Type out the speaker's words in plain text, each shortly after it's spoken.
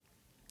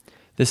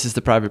This is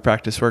the Private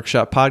Practice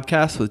Workshop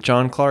podcast with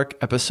John Clark,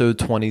 episode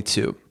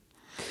 22.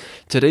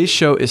 Today's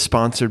show is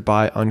sponsored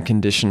by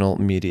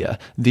Unconditional Media,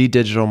 the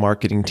digital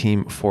marketing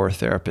team for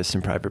therapists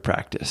in private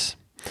practice.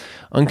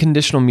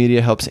 Unconditional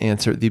Media helps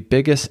answer the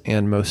biggest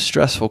and most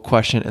stressful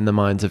question in the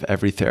minds of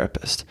every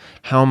therapist.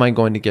 How am I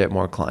going to get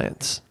more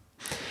clients?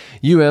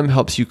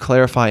 helps you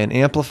clarify and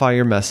amplify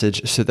your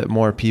message so that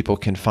more people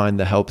can find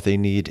the help they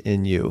need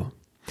in you.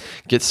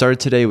 Get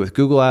started today with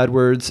Google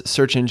AdWords,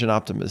 search engine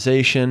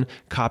optimization,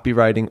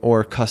 copywriting,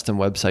 or custom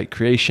website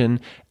creation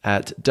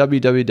at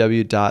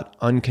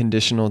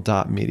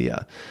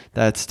www.unconditional.media.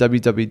 That's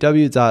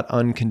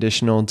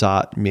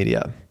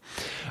www.unconditional.media.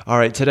 All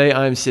right, today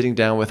I'm sitting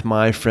down with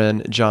my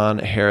friend John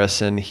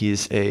Harrison.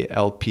 He's a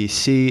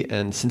LPC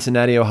in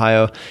Cincinnati,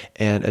 Ohio,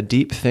 and a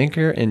deep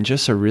thinker and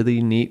just a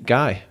really neat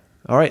guy.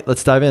 All right,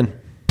 let's dive in.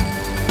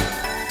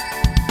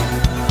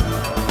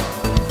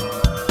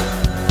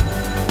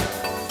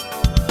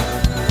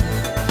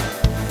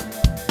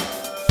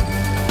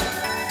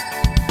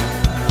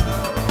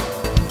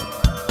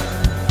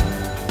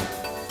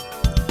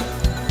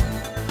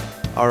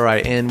 All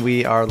right, and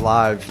we are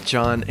live.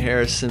 John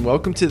Harrison,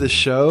 welcome to the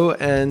show,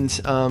 and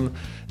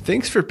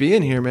thanks for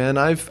being here, man.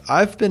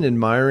 I've been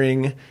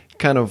admiring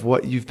kind of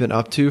what you've been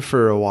up to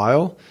for a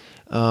while,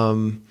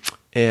 and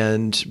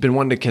been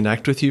wanting to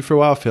connect with you for a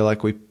while. I feel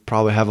like we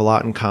probably have a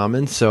lot in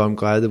common, so I'm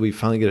glad that we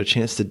finally get a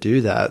chance to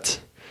do that.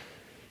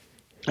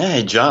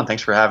 Hey, John,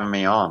 thanks for having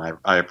me on.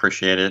 I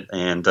appreciate it,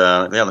 and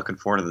looking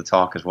forward to the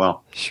talk as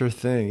well. Sure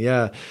thing.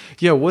 Yeah.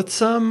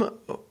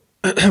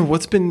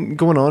 What's been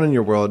going on in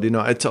your world? You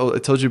know, I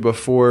told you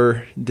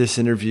before this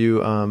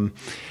interview,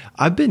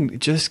 I've been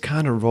just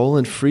kind of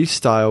rolling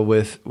freestyle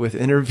with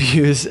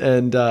interviews,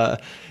 and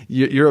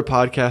you're a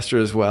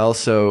podcaster as well.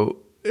 So,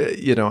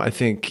 I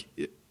think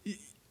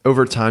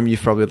over time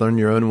you've probably learned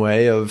your own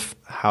way of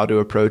how to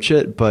approach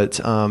it. But,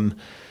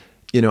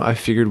 I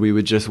figured we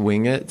would just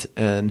wing it.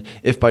 And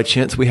if by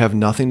chance we have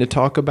nothing to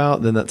talk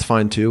about, then that's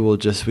fine too. We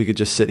could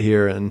just sit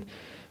here and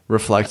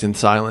reflect in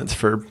silence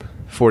for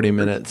 40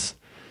 minutes.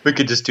 We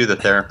could just do the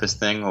therapist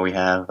thing where we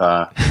have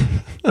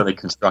really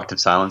constructive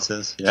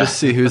silences. Yeah. Just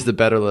see who's the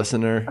better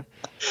listener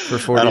for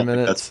 40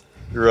 minutes.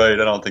 Right.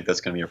 I don't think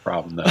that's going to be a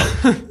problem, though.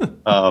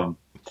 I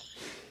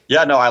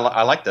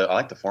like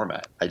the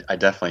format. I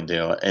definitely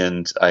do.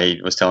 And I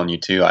was telling you,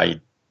 too, I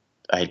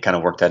kind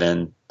of worked that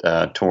in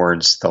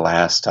towards the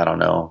last,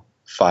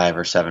 5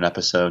 or 7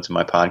 episodes of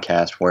my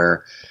podcast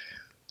where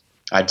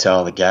I'd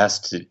tell the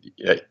guest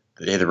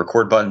the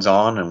record button's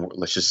on and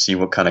let's just see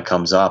what kind of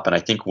comes up. And I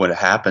think what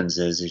happens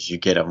is you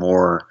get a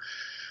more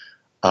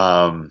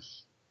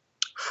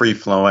free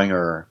flowing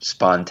or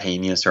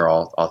spontaneous or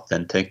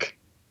authentic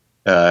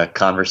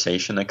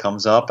conversation that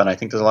comes up. And I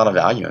think there's a lot of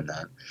value in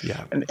that.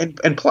 Yeah.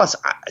 And plus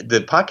the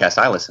podcast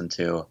I listen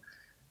to,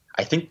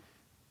 I think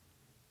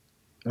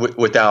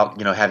without,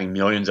 having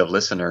millions of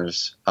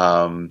listeners,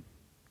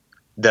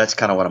 that's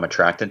kind of what I'm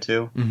attracted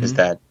to, is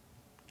that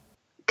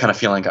kind of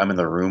feeling like I'm in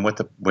the room with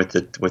the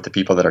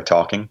people that are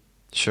talking.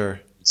 Sure.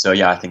 So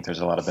yeah, I think there's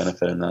a lot of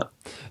benefit in that.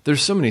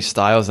 There's so many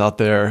styles out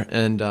there,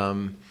 and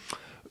what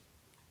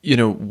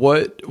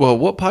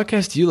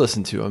podcast do you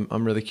listen to?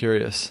 I'm really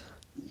curious.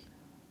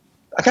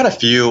 I got a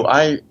few.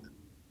 I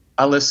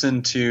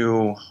listen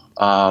to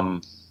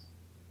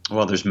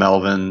there's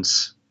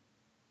Melvin's.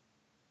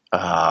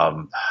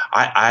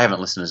 I haven't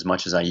listened as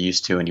much as I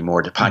used to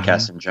anymore to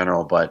podcasts in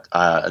general, but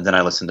then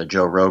I listen to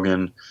Joe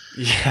Rogan.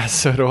 Yeah,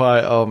 so do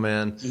I. Oh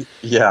man.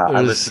 Yeah,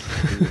 I listen.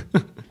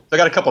 I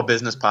got a couple of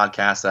business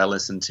podcasts that I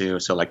listen to.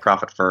 So like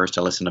Profit First,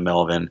 I listen to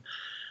Melvin.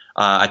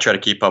 I try to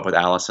keep up with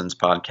Allison's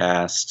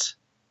podcast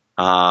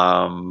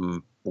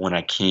when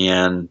I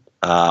can.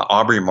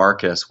 Aubrey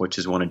Marcus, which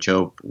is one of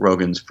Joe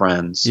Rogan's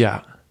friends.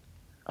 Yeah,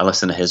 I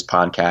listen to his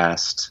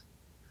podcast.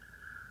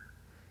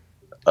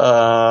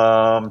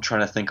 I'm trying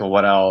to think of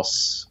what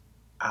else.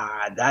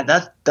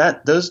 That's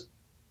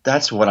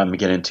what I'm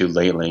getting into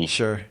lately.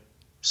 Sure.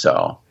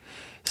 So,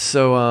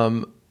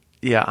 I'm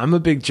a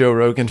big Joe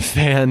Rogan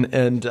fan,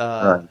 and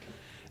right.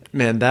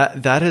 Man,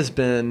 that has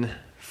been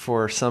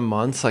for some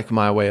months like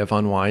my way of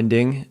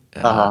unwinding.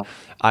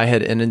 I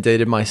had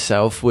inundated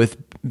myself with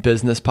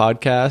business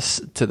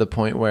podcasts to the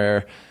point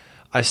where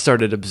I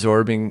started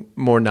absorbing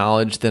more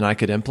knowledge than I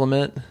could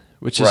implement.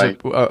 Which is right.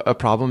 a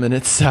problem in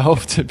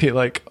itself, to be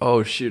like,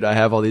 oh shoot, I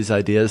have all these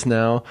ideas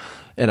now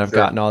and I've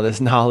gotten all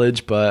this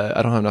knowledge, but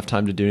I don't have enough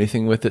time to do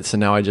anything with it. So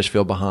now I just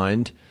feel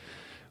behind,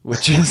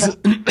 which is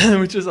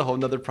a whole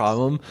nother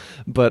problem.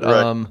 But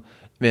right.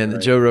 The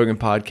Joe Rogan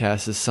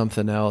podcast is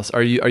something else.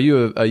 Are you a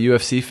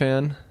UFC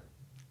fan?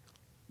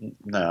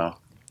 No,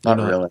 not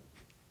really.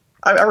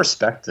 I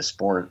respect the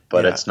sport,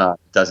 but it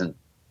doesn't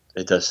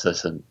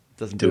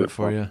do it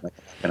for you.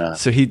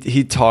 So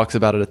he talks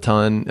about it a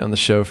ton on the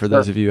show. For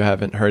those of you who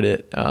haven't heard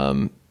it,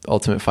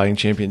 Ultimate Fighting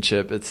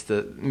Championship. It's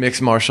the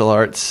mixed martial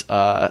arts,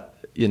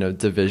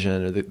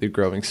 division or the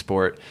growing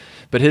sport.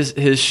 But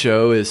his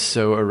show is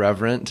so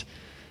irreverent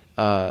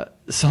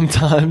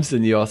sometimes,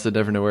 and you also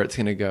never know where it's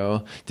going to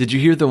go. Did you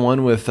hear the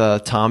one with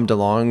Tom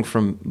DeLonge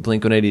from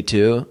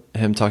Blink-182,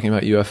 him talking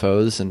about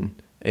UFOs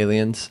and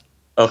aliens?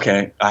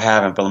 Okay, I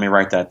haven't, but let me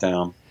write that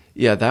down.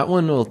 Yeah,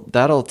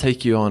 that'll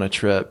take you on a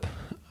trip.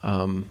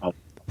 I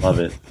love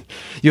it.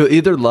 You'll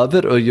either love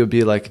it or you'll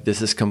be like,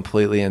 this is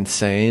completely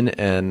insane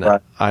and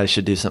Right. I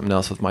should do something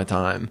else with my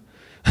time.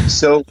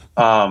 So,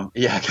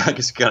 yeah, I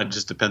guess it kind of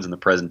just depends on the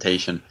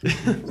presentation.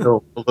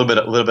 So a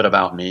little bit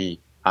about me.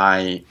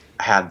 I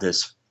had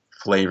this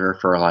flavor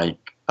for like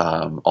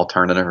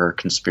alternative or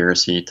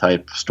conspiracy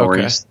type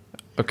stories.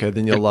 Okay,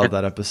 then you'll love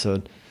that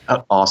episode.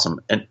 Awesome,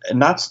 and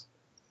not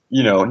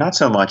not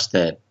so much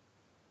that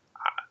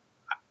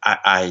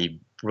I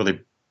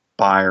really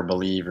buy or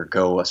believe or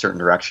go a certain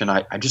direction.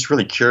 I'm just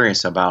really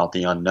curious about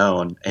the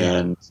unknown,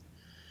 and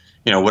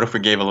what if we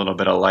gave a little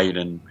bit of light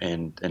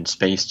and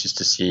space just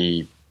to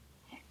see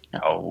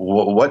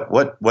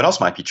what else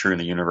might be true in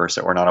the universe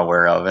that we're not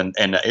aware of.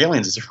 And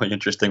aliens is a really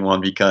interesting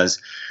one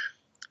because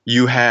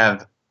you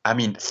have, I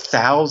mean,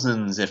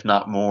 thousands, if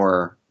not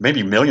more,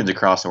 maybe millions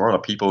across the world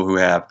of people who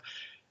have,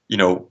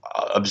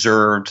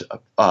 observed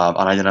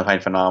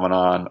unidentified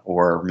phenomenon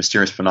or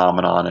mysterious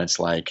phenomenon. And it's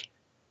like,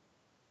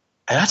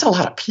 that's a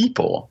lot of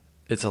people.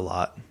 It's a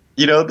lot.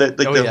 Whole, I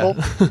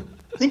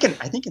think it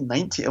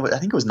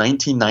was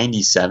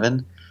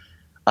 1997.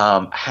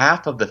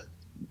 Half of the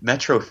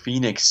Metro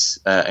Phoenix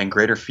and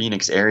Greater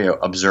Phoenix area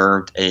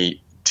observed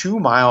a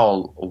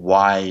 2-mile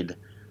wide,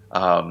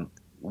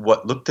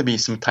 what looked to be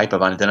some type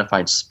of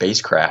unidentified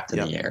spacecraft in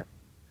the air.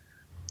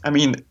 I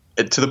mean,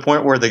 to the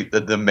point where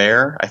the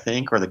mayor, I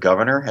think, or the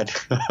governor had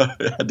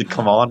to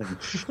come on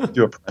and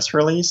do a press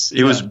release.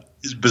 It was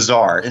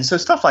bizarre, and so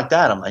stuff like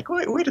that. I'm like,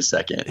 wait a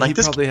second. Like,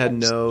 he probably had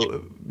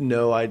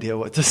no idea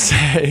what to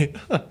say.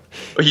 Well,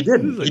 he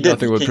didn't. Like,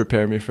 nothing would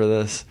prepare me for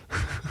this.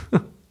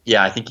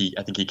 Yeah, I think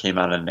he came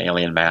out in an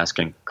alien mask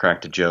and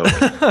cracked a joke.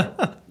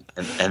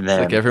 and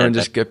then like, everyone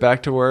just get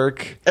back to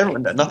work.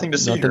 Everyone, nothing to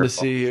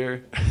see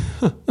here.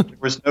 There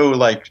was no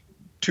like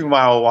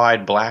 2-mile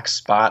wide black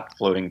spot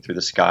floating through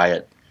the sky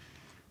at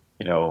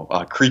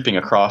creeping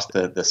across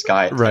the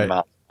sky at 10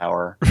 miles an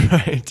hour.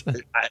 Right.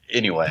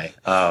 Anyway.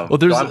 Well,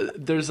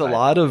 there's a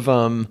lot of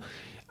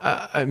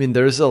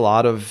there's a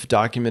lot of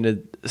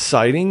documented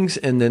sightings,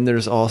 and then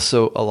there's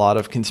also a lot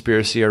of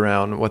conspiracy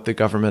around what the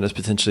government has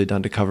potentially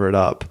done to cover it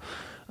up.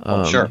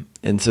 Sure.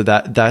 And so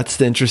that's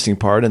the interesting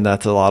part, and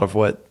that's a lot of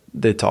what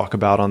they talk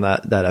about on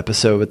that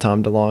episode with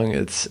Tom DeLonge.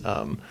 It's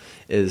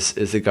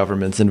is the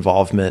government's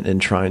involvement in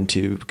trying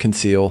to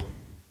conceal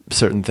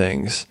certain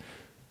things.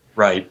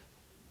 Right.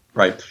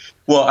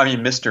 Well, I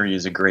mean, mystery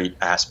is a great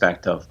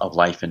aspect of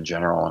life in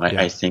general, and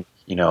I think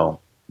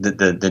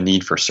the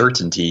need for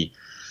certainty,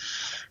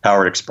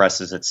 how it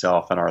expresses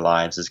itself in our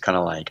lives, is kind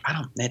of like,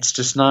 it's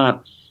just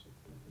not,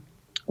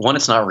 one,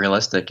 it's not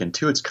realistic, and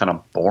two, it's kind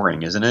of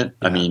boring, isn't it?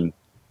 Yeah. I mean,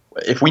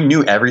 if we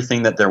knew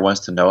everything that there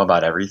was to know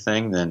about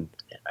everything, then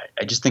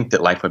I just think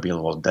that life would be a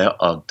little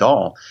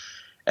dull.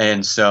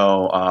 And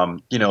so,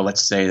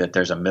 let's say that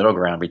there's a middle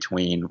ground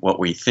between what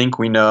we think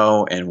we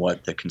know and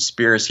what the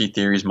conspiracy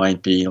theories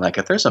might be. Like,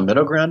 if there's a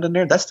middle ground in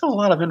there, that's still a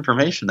lot of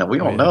information that we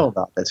don't know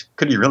about. That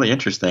could be really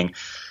interesting.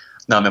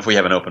 If we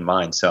have an open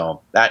mind.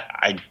 So that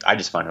I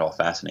just find it all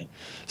fascinating.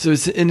 So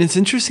it's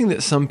interesting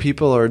that some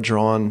people are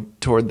drawn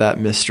toward that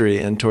mystery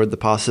and toward the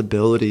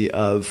possibility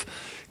of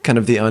kind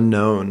of the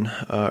unknown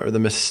or the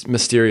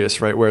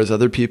mysterious, right? Whereas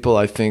other people,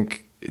 I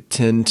think,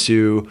 tend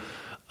to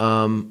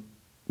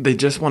they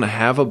just want to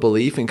have a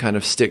belief and kind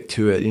of stick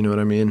to it. You know what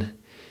I mean?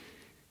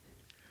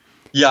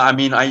 Yeah, I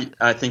mean,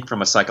 I think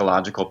from a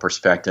psychological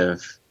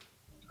perspective,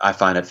 I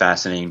find it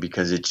fascinating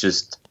because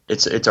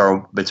it's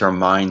our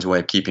mind's way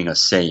of keeping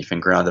us safe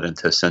and grounded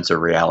into a sense of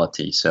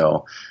reality.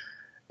 So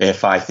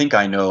if I think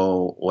I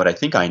know what I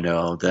think I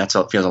know, that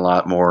feels a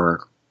lot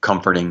more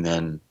comforting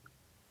than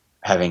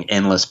having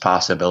endless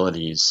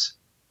possibilities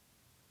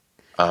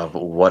of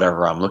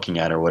whatever I'm looking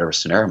at or whatever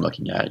scenario I'm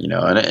looking at,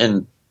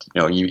 and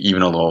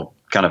even a little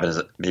kind of as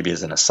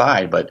an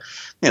aside, but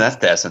that's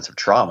the essence of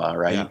trauma,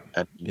 right?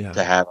 Yeah.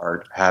 To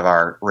have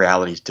our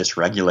realities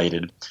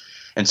dysregulated.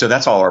 And so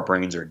that's all our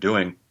brains are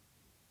doing.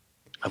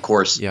 Of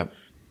course,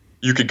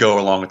 you could go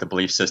along with the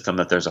belief system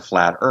that there's a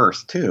flat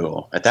earth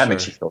too. That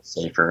makes you feel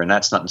safer. And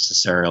that's not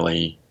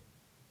necessarily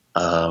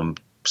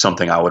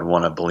something I would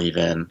want to believe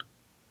in.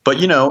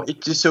 But,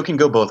 it just so can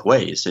go both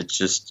ways.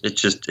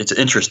 It's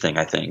interesting,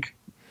 I think.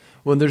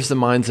 Well, there's the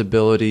mind's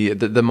ability,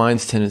 the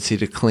mind's tendency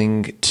to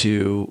cling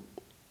to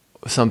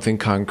something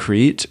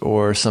concrete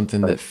or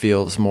something that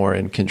feels more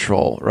in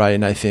control, right?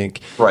 And I think,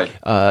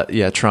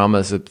 trauma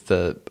is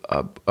a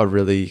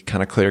really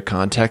kind of clear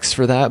context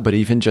for that. But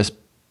even just,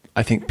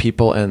 I think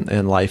people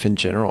and life in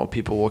general,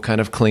 people will kind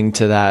of cling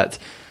to that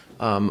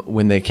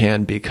when they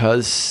can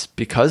because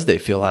they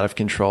feel out of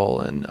control.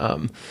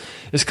 And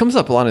this comes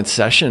up a lot in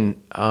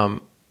session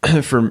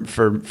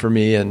for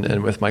me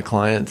and with my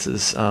clients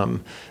is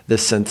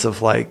this sense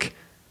of like,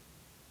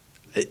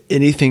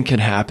 anything can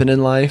happen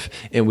in life,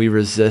 and we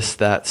resist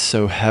that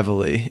so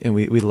heavily, and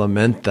we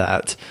lament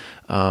that.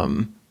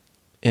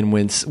 And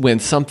when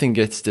something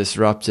gets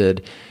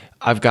disrupted,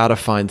 I've got to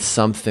find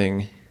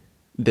something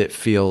that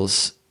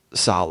feels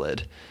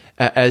solid,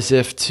 as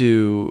if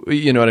to,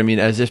 you know what I mean?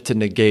 As if to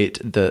negate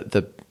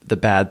the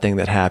bad thing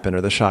that happened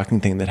or the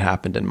shocking thing that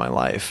happened in my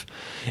life.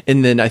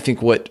 And then I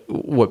think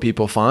what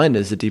people find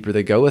is the deeper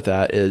they go with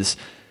that is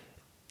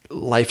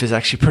life is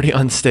actually pretty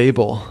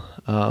unstable.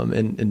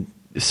 And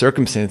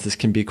circumstances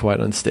can be quite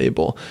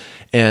unstable,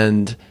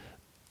 and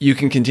you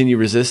can continue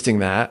resisting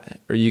that,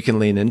 or you can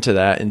lean into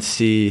that and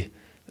see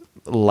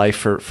life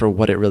for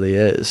what it really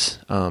is.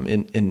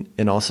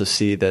 And also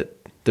see that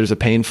there's a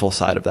painful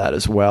side of that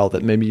as well,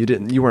 that maybe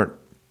you weren't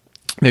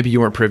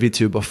privy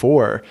to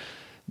before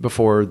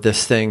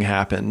this thing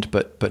happened,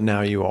 but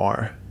now you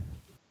are.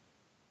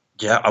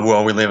 Yeah.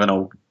 Well, we live in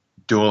a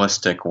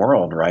dualistic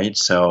world, right?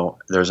 So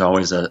there's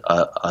always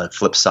a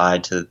flip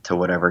side to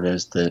whatever it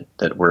is that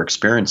we're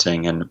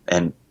experiencing. And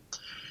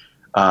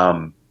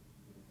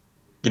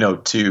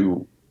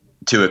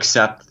to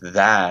accept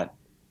that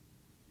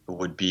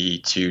would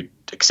be to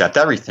accept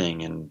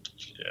everything. And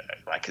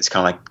like, it's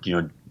kind of like,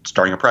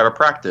 starting a private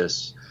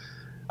practice.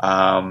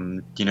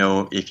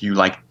 If you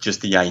like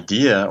just the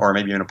idea, or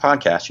maybe even a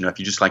podcast, if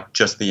you just like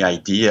just the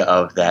idea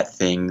of that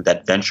thing,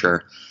 that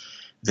venture,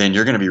 then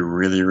you're going to be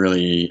really,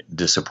 really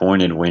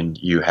disappointed when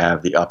you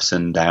have the ups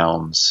and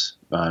downs,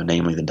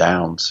 namely the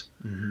downs,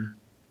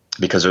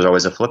 because there's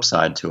always a flip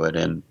side to it.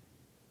 And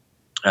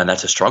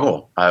that's a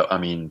struggle. I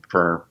mean,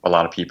 for a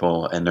lot of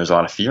people, and there's a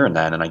lot of fear in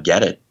that, and I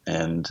get it.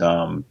 And,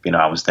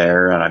 I was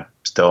there, and I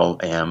still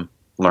am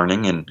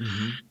learning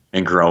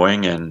and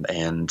growing I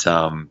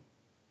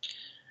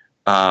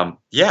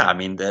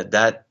mean,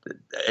 that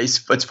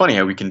it's funny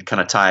how we can kind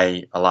of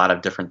tie a lot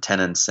of different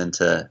tenets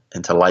into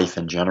life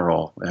in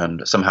general.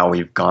 And somehow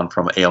we've gone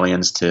from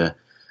aliens to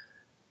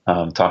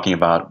talking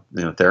about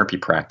therapy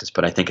practice,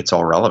 but I think it's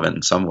all relevant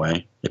in some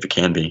way, if it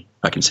can be.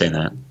 I can say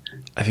that.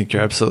 I think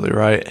you're absolutely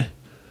right.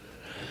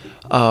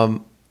 I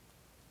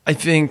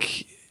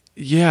think,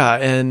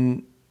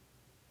 and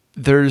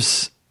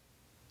there's,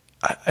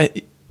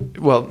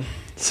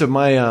 so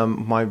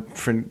my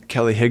friend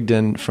Kelly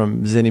Higdon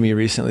from Zenemy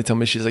recently told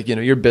me, she's like,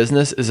 your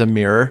business is a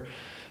mirror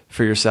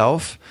for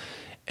yourself.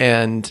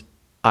 And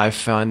I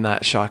found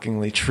that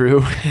shockingly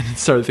true, and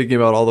started thinking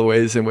about all the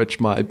ways in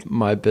which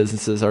my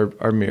businesses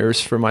are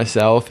mirrors for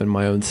myself and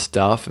my own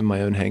stuff and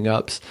my own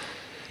hangups.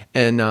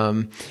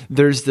 And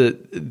there's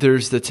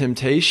the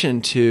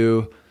temptation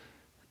to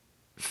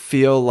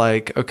feel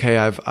like, okay,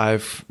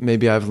 I've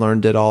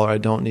learned it all, or I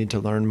don't need to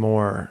learn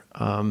more.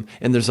 And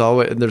there's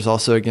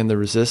also again the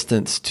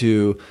resistance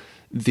to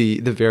the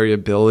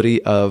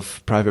variability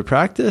of private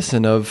practice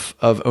and of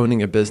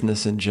owning a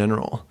business in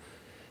general.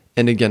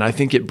 And again, I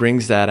think it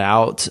brings that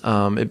out.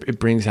 It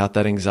brings out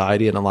that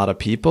anxiety in a lot of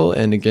people.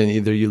 And again,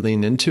 either you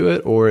lean into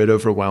it or it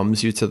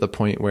overwhelms you to the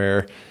point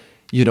where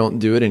you don't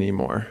do it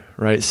anymore,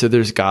 right? So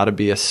there's got to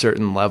be a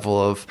certain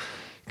level of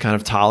kind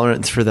of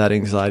tolerance for that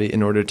anxiety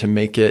in order to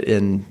make it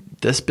in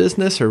this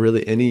business, or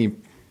really any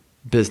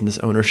business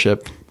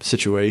ownership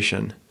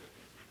situation.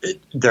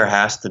 There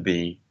has to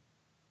be.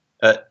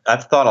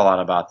 I've thought a lot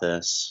about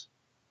this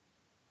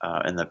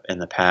in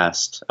the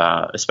past,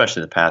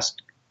 especially the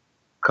past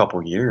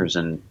couple years,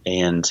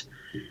 and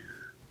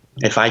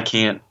if I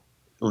can't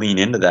lean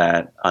into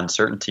that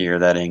uncertainty or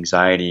that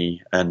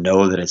anxiety and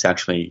know that it's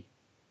actually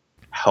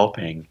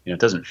helping, it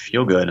doesn't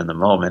feel good in the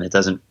moment. It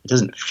doesn't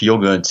feel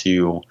good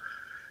to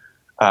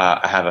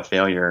have a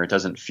failure. It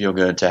doesn't feel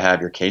good to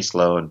have your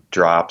caseload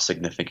drop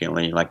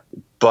significantly.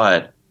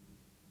 But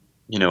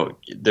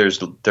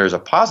there's a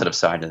positive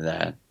side to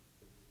that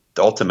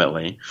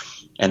ultimately,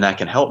 and that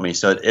can help me.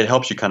 So it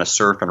helps you kind of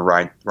surf and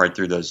ride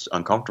through those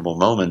uncomfortable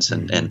moments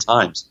and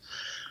times.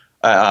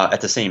 At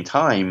the same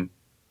time,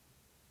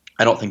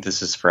 I don't think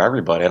this is for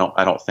everybody.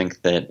 I don't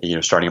think that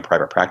starting a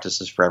private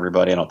practice is for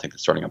everybody. I don't think that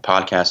starting a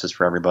podcast is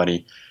for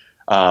everybody.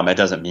 It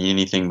doesn't mean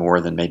anything more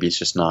than maybe it's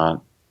just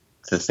not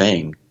the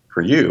thing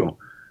for you,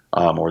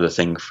 or the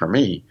thing for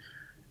me.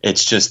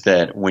 It's just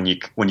that when you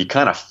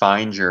kind of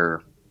find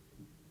your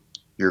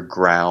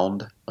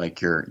ground, like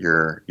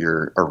your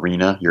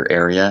arena, your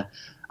area,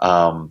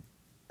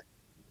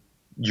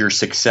 your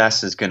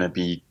success is going to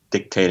be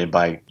dictated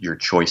by your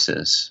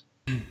choices.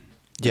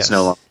 Yes.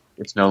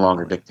 It's no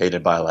longer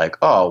dictated by like,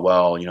 oh,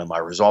 well, my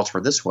results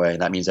were this way,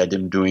 and that means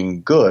I'm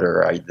doing good,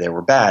 or they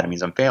were bad. It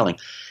means I'm failing.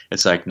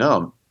 It's like,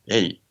 no,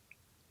 hey,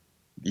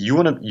 you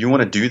want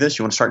to do this?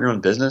 You want to start your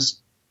own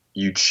business?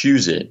 You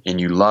choose it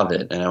and you love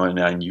it,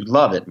 and you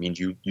love it means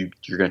you're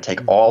going to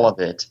take all of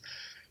it.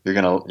 You're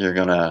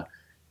gonna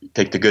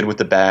take the good with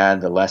the bad,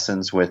 the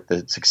lessons with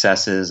the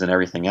successes, and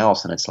everything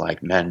else. And it's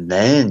like, man,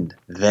 then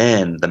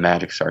the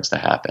magic starts to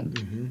happen.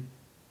 Mm-hmm.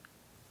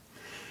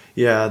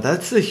 Yeah,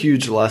 that's a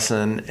huge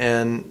lesson.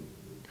 And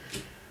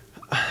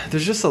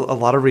there's just a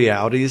lot of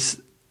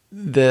realities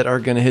that are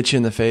going to hit you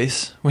in the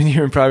face when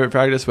you're in private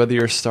practice, whether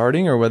you're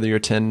starting or whether you're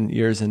 10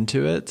 years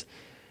into it.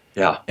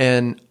 Yeah.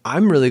 And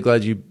I'm really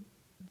glad you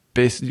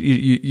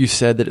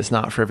said that it's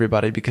not for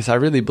everybody, because I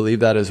really believe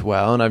that as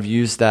well. And I've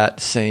used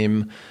that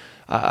same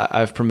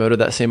I've promoted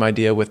that same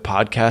idea with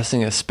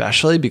podcasting,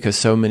 especially because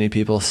so many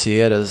people see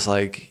it as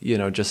like,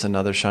 just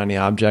another shiny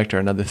object or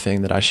another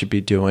thing that I should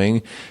be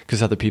doing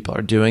because other people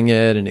are doing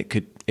it, and it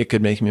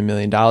could make me $1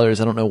 million. I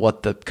don't know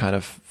what the kind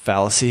of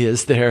fallacy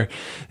is there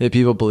that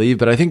people believe,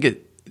 but I think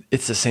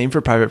it's the same for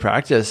private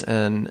practice.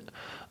 And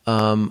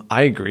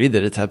I agree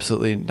that it's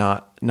absolutely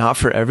not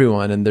for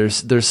everyone. And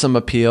there's some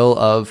appeal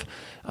of,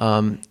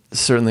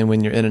 certainly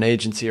when you're in an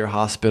agency or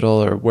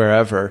hospital or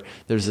wherever,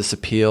 there's this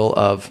appeal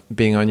of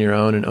being on your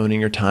own and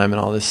owning your time and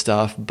all this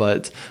stuff.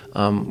 But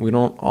we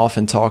don't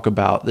often talk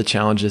about the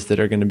challenges that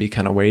are going to be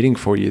kind of waiting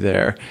for you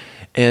there.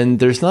 And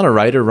there's not a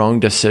right or wrong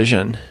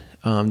decision.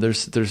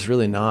 There's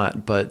really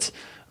not. But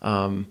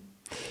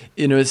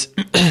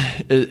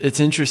it's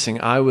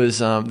interesting. I was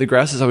the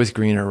grass is always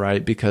greener,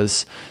 right?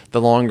 Because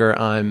the longer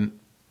I'm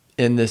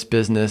in this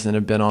business and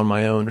have been on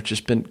my own, which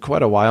has been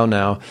quite a while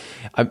now,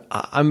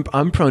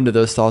 I'm prone to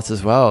those thoughts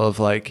as well of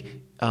like,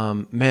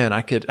 man,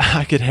 I could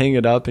hang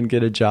it up and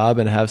get a job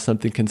and have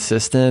something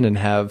consistent and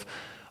have,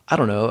 I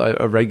don't know,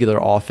 a regular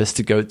office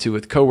to go to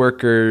with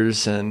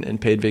coworkers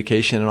and paid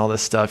vacation and all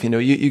this stuff.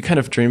 You kind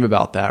of dream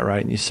about that,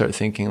 right? And you start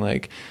thinking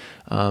like,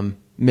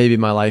 maybe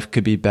my life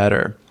could be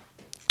better.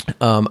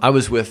 I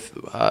was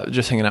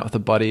just hanging out with a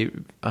buddy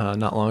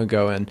not long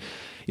ago, and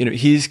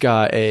he's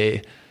got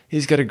a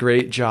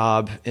great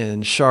job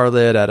in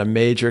Charlotte at a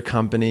major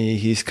company.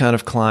 He's kind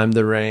of climbed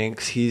the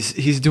ranks.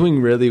 He's doing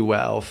really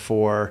well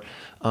for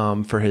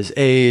his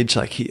age.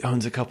 Like he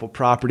owns a couple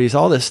properties,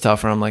 all this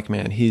stuff. And I'm like,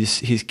 man,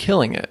 he's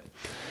killing it.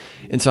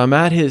 And so I'm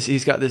at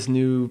he's got this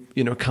new,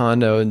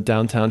 condo in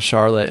downtown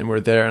Charlotte, and we're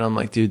there, and I'm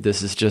like, dude,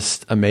 this is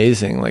just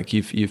amazing. Like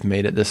you've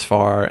made it this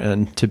far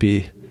and to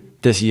be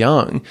this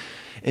young.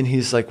 And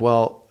he's like,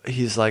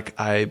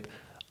 I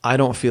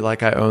don't feel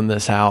like I own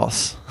this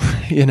house.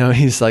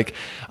 He's like,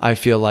 I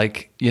feel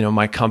like,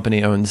 my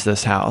company owns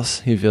this house.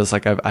 He feels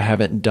like I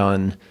haven't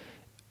done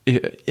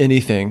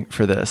anything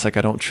for this. Like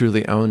I don't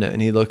truly own it.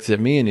 And he looks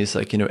at me and he's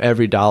like,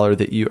 every dollar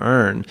that you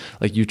earn,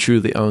 like you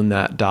truly own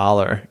that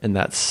dollar. And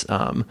that's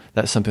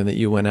something that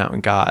you went out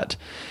and got.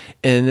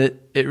 And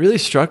it really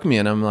struck me.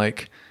 And I'm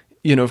like,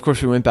 of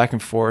course we went back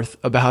and forth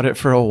about it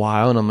for a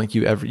while. And I'm like,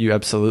 you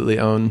absolutely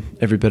own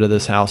every bit of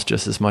this house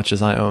just as much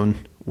as I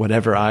own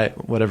whatever I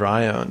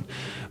own.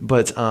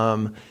 But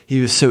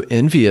he was so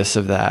envious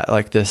of that,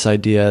 like this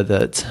idea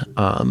that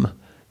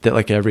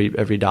like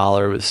every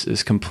dollar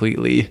is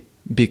completely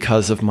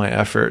because of my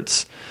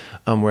efforts.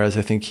 Whereas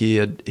I think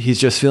he's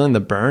just feeling the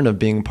burn of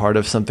being part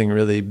of something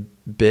really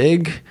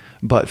big,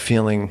 but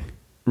feeling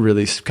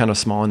really kind of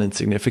small and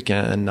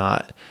insignificant, and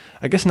not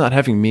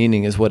having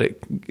meaning is what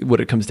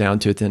it comes down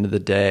to at the end of the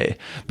day.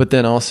 But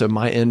then also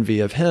my envy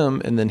of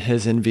him and then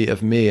his envy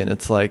of me. And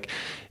it's like,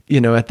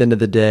 at the end of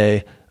the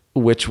day,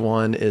 which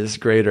one is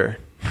greater?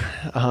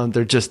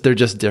 They're just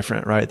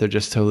different, right? They're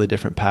just totally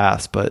different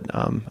paths. But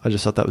I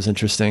just thought that was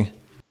interesting.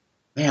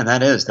 Man,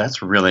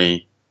 that's a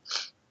really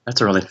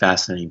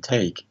fascinating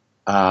take.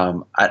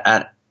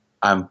 I'd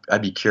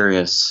be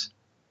curious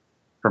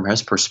from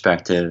his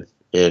perspective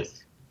if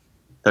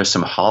there's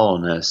some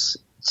hollowness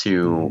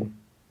to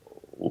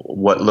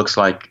what looks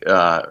like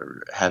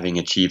having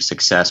achieved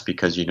success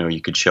because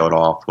you could show it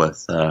off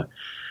with the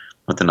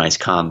nice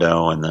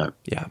condo and the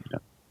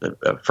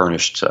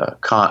furnished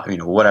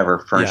whatever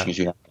furnishings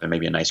you have, and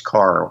maybe a nice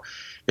car or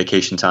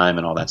vacation time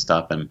and all that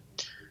stuff. And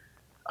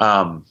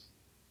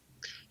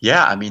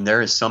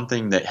there is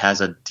something that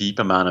has a deep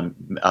amount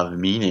of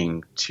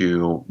meaning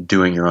to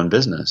doing your own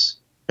business.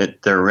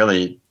 There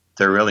really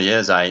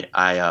is. I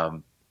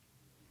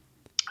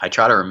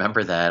try to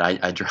remember that.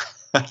 I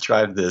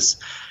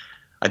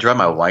drive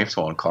my wife's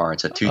own car.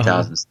 It's a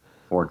 2000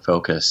 Ford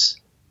Focus,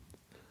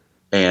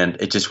 and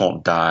it just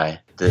won't die.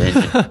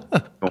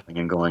 The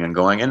engine going and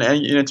going, and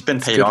it's been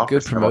paid off.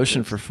 Good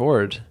promotion for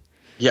Ford.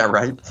 Yeah,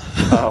 right.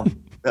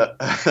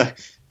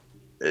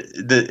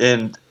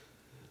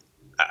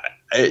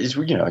 It's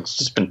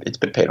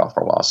been paid off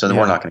for a while, so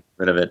we're not going to get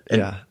rid of it.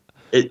 And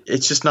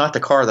it's just not the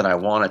car that I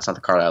want. It's not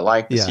the car that I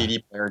like. The CD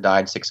player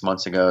died 6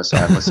 months ago, so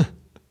I listened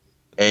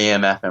to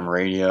AM, FM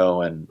radio,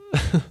 and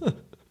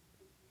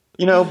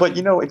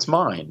it's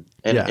mine,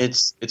 and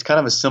it's kind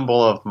of a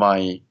symbol of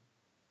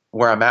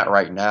where I'm at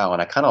right now,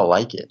 and I kind of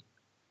like it.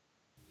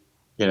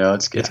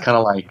 It's kind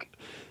of like,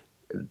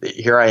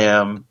 here I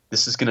am.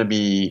 This is going to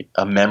be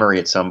a memory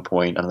at some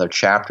point, another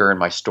chapter in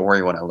my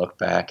story when I look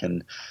back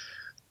and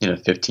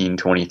 15,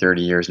 20,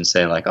 30 years and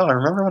say like, oh, I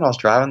remember when I was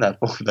driving that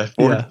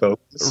Ford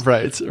Focus.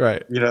 Right.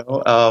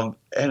 And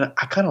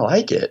I kind of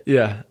like it.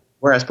 Yeah.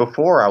 Whereas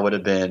before I would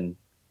have been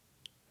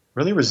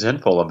really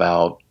resentful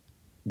about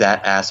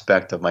that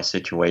aspect of my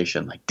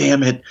situation. Like,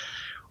 damn it,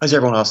 why has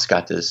everyone else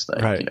got this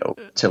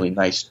silly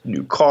nice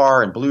new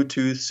car and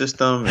Bluetooth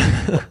system?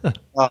 And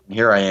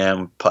here I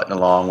am putting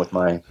along with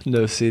my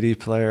no CD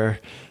player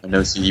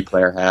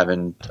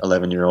having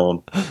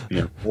 11-year-old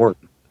Ford.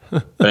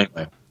 But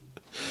anyway.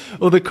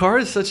 Well, the car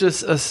is such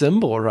a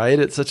symbol, right?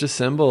 It's such a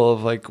symbol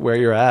of like where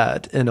you're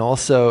at. And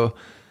also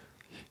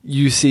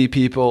you see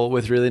people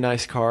with really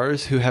nice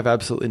cars who have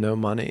absolutely no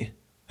money.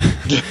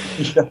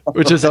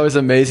 which is always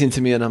amazing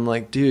to me. And I'm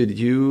like, dude,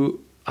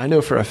 I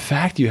know for a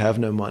fact you have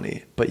no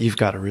money, but you've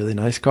got a really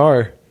nice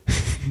car.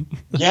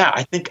 Yeah,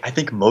 I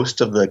think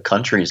most of the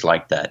country's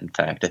like that. In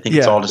fact, I think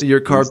it's all just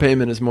your car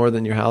payment is more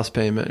than your house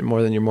payment,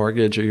 more than your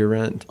mortgage or your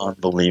rent.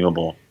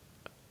 Unbelievable.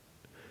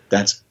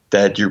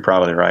 That you're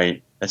probably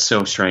right. That's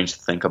so strange to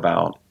think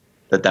about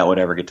that would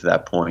ever get to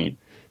that point.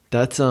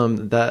 That's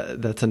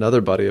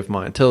another buddy of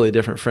mine, totally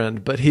different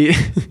friend, but he,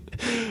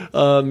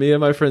 me and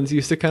my friends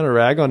used to kind of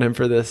rag on him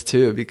for this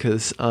too,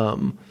 because,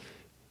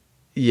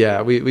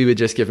 we would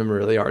just give him a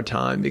really hard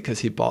time because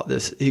he got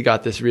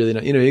this really,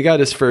 he got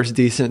his first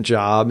decent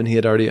job and he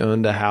had already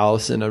owned a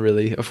house in a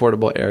really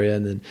affordable area,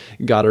 and then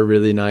got a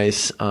really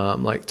nice,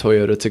 like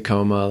Toyota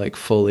Tacoma, like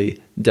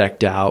fully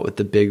decked out with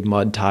the big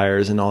mud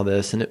tires and all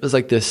this. And it was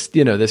like this,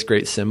 this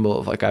great symbol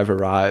of like, I've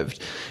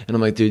arrived. And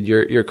I'm like, dude,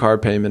 your car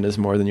payment is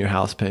more than your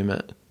house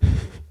payment.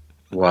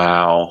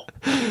 Wow.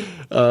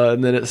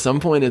 And then at some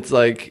point it's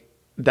like,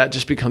 that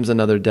just becomes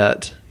another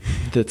debt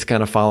that's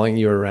kind of following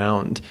you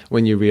around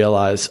when you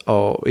realize,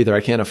 oh, either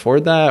I can't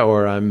afford that,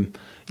 or I'm,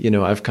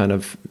 I've kind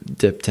of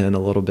dipped in a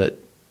little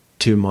bit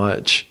too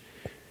much.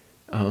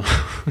 Yeah,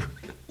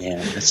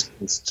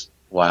 it's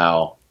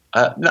wow.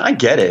 No, I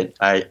get it.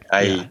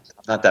 I'm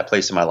not that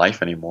place in my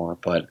life anymore,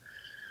 but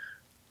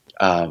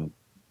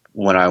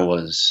when I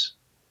was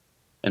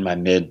in my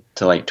mid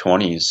to late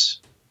 20s,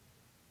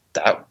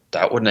 that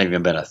wouldn't have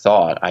even been a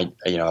thought.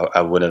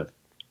 I would have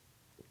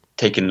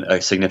taken a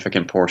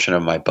significant portion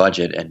of my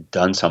budget and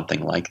done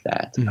something like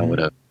that. Mm-hmm. I would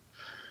have,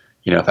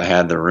 if I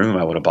had the room,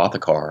 I would have bought the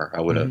car.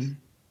 I would have.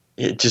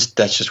 Mm-hmm.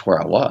 That's just where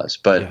I was.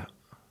 But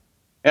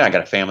I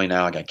got a family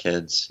now. I got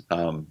kids.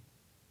 I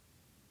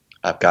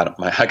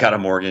got a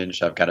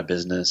mortgage. I've got a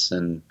business,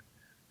 and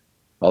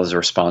all those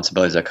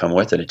responsibilities that come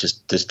with it. It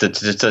just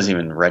doesn't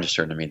even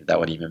register to me that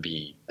would even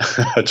be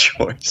a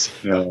choice.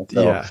 So,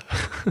 yeah,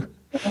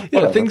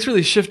 things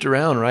really shift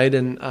around, right?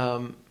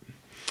 And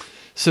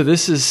so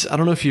this is, I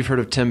don't know if you've heard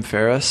of Tim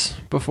Ferriss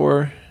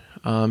before.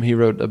 He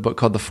wrote a book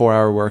called The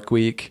 4-Hour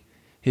Workweek.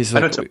 He's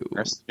like,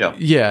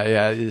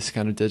 he's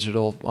kind of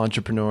digital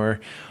entrepreneur.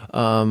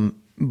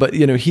 But,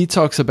 he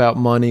talks about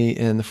money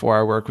in the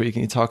 4-Hour Workweek,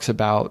 and he talks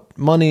about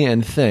money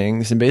and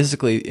things, and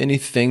basically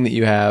anything that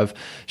you have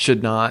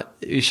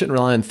you shouldn't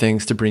rely on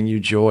things to bring you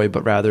joy,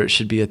 but rather it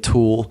should be a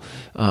tool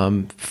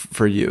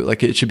for you.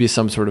 Like it should be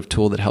some sort of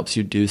tool that helps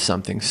you do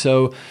something.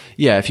 So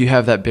if you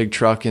have that big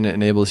truck and it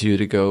enables you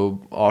to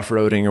go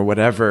off-roading or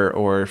whatever,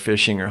 or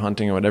fishing or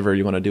hunting or whatever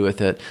you want to do with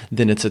it,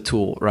 then it's a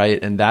tool,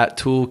 right? And that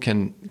tool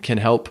can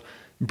help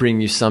bring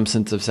you some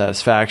sense of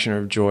satisfaction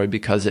or joy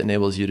because it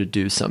enables you to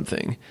do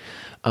something.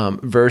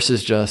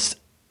 Versus just,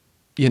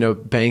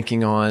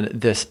 banking on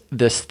this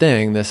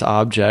thing, this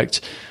object,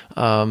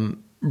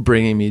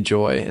 bringing me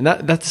joy. And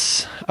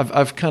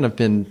I've kind of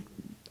been,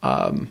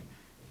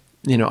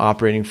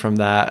 operating from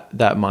that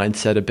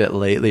mindset a bit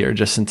lately, or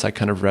just since I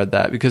kind of read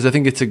that, because I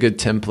think it's a good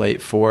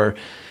template for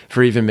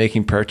even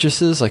making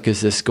purchases. Like, is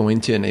this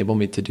going to enable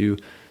me to do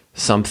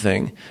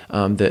something,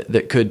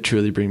 that could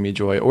truly bring me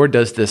joy? Or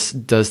does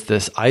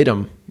this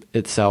item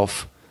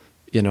itself,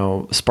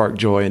 spark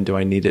joy, and do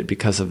I need it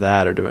because of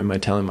that, or am I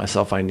telling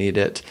myself I need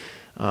it?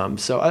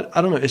 So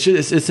I don't know.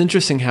 It's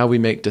interesting how we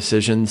make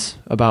decisions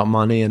about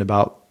money and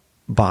about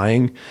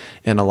buying,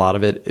 and a lot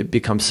of it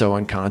becomes so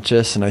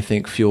unconscious, and I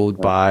think fueled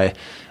by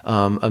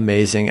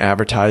amazing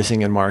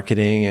advertising and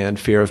marketing and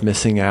fear of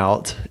missing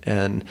out,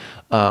 and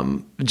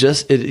we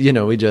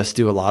just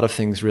do a lot of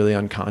things really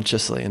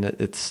unconsciously, and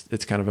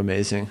it's kind of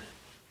amazing.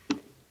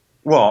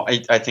 Well,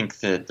 I think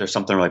that there's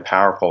something really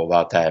powerful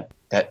about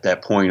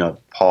that point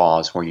of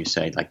pause where you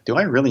say, like, do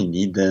I really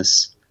need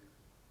this?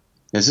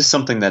 Is this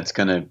something that's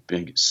going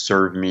to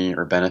serve me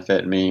or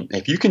benefit me?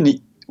 If you can,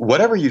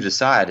 whatever you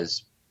decide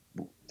is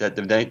that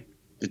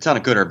it's not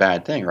a good or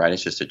bad thing, right?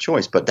 It's just a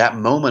choice. But that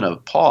moment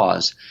of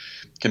pause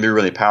can be a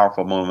really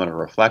powerful moment of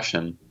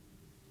reflection.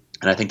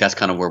 And I think that's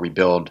kind of where we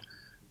build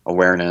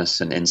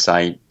awareness and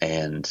insight,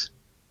 and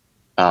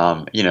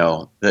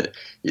that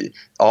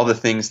all the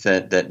things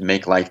that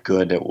make life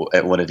good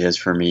at what it is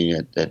for me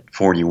at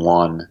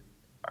 41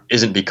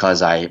 isn't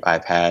because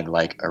I've had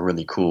like a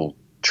really cool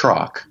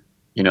truck.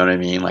 You know what I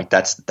mean? Like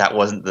that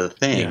wasn't the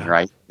thing,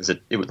 right? It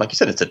was like you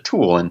said, it's a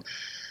tool. And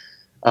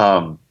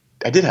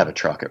I did have a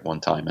truck at one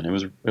time, and it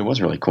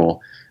was really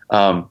cool.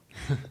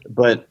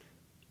 But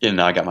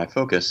now I got my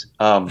Focus.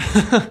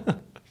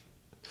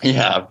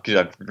 Yeah,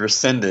 I've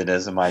rescinded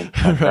as my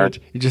right.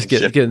 You just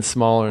getting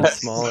smaller and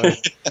smaller.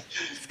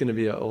 It's going to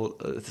be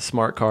a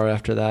smart car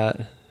after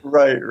that.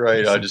 Right.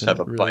 I'll just have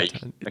a really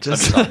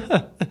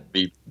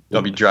bike.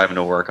 I'll be driving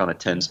to work on a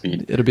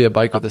 10-speed. It'll be a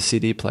bike with a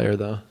CD player,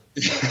 though.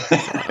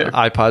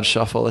 iPod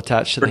Shuffle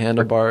attached to the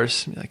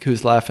handlebars. Like,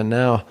 who's laughing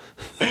now?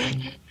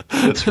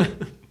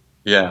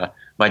 Yeah,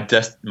 my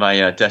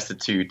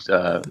destitute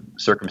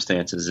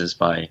circumstances is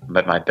my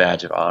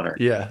badge of honor.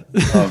 Yeah.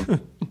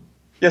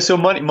 Yeah. So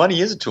money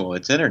is a tool.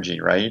 It's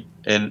energy, right?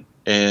 And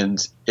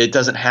it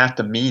doesn't have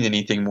to mean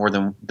anything more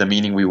than the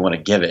meaning we want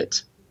to give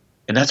it.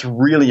 And that's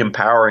really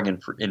empowering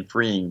and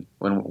freeing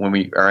when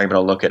we are able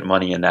to look at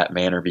money in that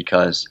manner,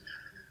 because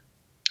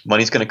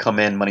money's going to come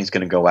in, money's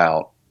going to go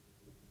out.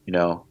 You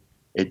know,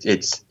 we're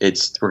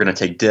going to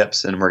take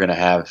dips and we're going to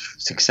have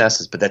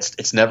successes, but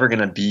it's never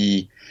going to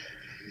be,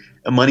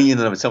 money in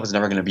and of itself is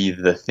never going to be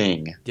the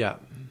thing. Yeah.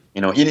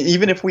 You know,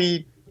 even if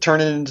we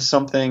turn it into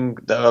something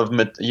of,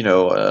 you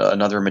know,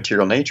 another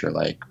material nature,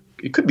 like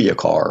it could be a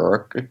car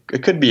or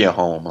it could be a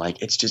home.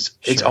 Like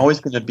it's always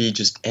going to be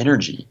just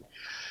energy.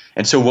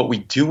 And so what we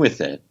do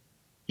with it,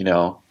 you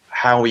know,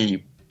 how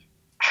we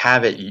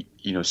have it,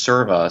 you know,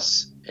 serve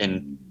us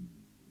in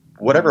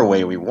whatever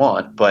way we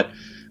want, but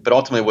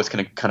ultimately what's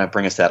going to kind of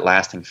bring us that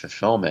lasting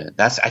fulfillment.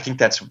 I think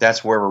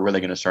that's where we're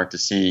really going to start to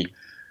see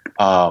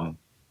that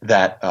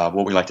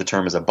what we like to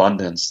term as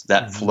abundance,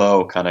 that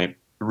flow kind of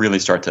really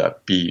start to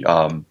be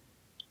optimized.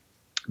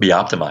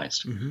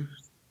 Mm-hmm.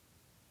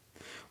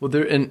 Well,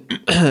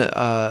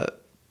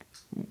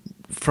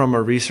 from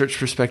a research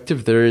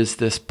perspective, there is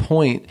this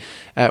point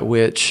at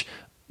which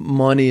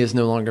money is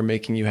no longer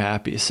making you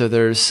happy. So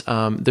there's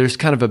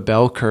kind of a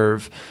bell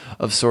curve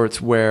of sorts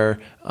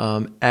where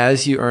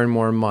as you earn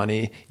more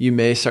money, you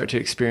may start to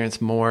experience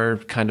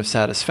more kind of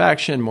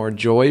satisfaction, more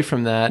joy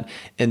from that.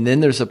 And then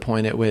there's a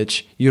point at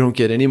which you don't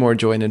get any more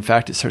joy. And in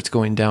fact, it starts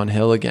going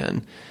downhill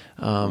again,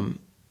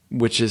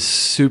 which is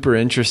super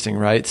interesting,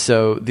 right?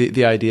 So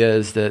the idea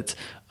is that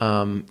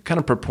kind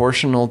of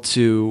proportional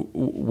to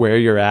where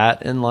you're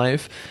at in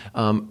life,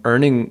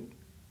 earning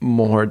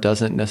more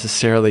doesn't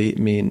necessarily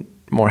mean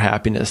more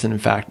happiness, and in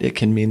fact, it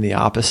can mean the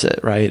opposite,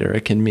 right? Or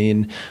it can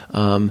mean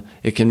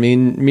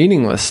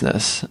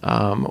meaninglessness,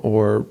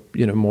 or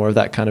you know, more of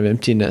that kind of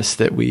emptiness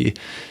that we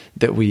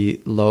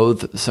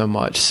loathe so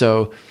much.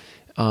 So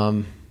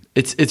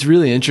it's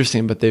really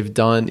interesting. But they've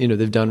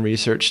done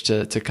research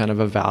to kind of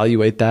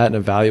evaluate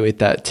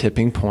that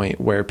tipping point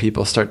where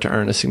people start to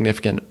earn a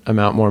significant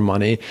amount more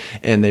money,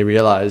 and they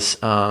realize,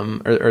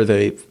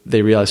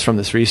 they realize from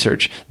this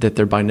research that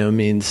they're by no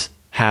means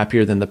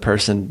happier than the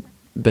person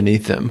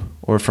beneath them,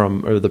 or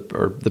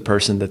the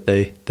person that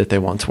they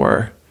once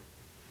were.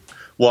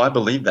 Well, I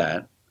believe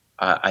that.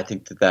 I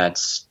think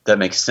that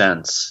makes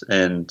sense.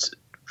 And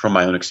from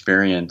my own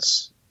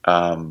experience,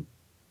 I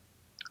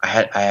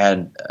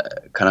had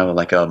kind of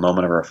like a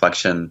moment of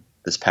reflection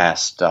this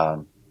past, I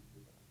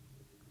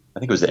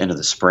think it was the end of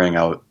the spring.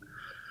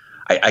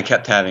 I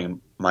kept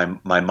having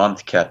my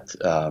month kept,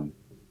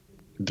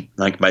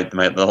 like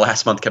the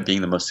last month kept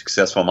being the most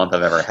successful month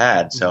I've ever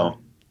had. So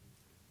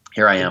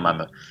here I am.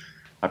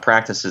 My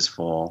practice is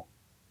full.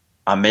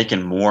 I'm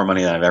making more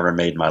money than I've ever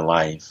made in my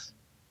life.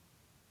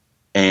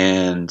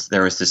 And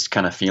there was this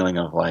kind of feeling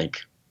of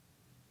like,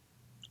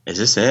 is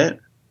this it?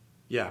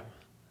 Yeah.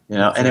 You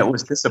know, and it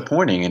was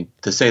disappointing, and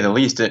to say the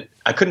least.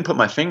 I couldn't put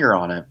my finger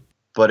on it,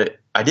 but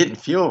I didn't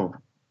feel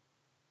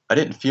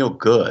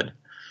good.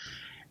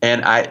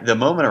 And the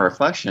moment of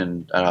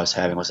reflection that I was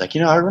having was like,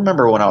 you know, I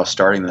remember when I was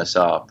starting this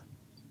up,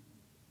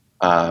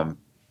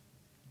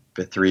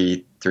 for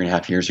three and a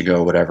half years ago,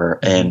 or whatever.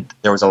 And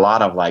there was a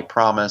lot of like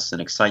promise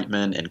and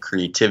excitement and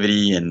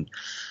creativity and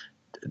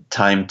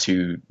time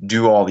to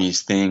do all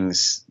these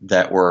things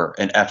that were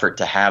an effort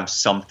to have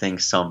something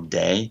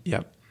someday.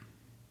 Yep.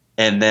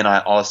 And then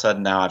all of a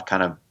sudden now I've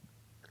kind of,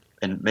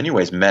 in many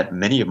ways, met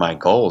many of my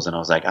goals. And I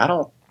was like,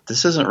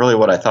 this isn't really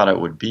what I thought it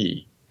would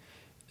be.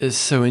 It's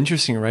so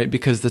interesting, right?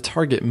 Because the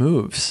target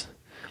moves.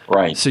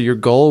 Right. So your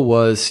goal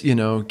was, you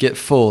know, get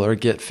full or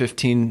get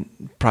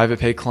 15 private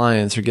pay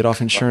clients or get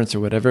off insurance or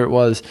whatever it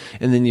was.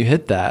 And then you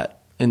hit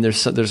that, and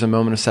there's a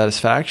moment of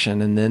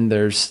satisfaction. And then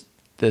there's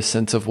this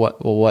sense of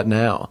what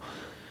now?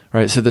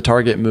 Right. So the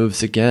target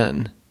moves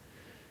again.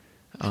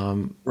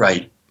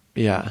 Right.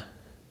 Yeah.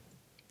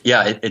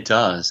 Yeah, it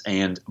does.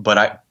 But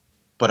I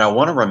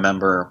want to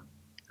remember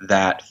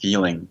that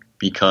feeling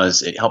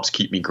because it helps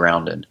keep me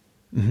grounded.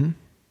 Mm-hmm.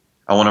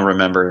 I want to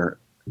remember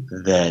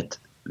that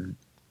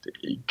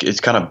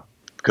it's kind of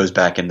goes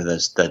back into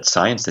that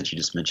science that you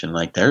just mentioned.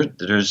 Like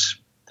there's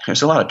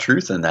a lot of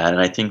truth in that.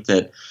 And I think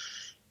that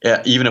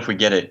even if we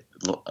get it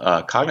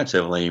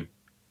cognitively,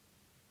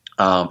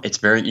 it's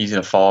very easy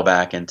to fall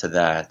back into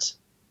that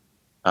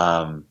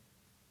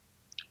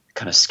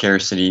kind of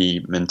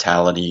scarcity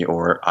mentality,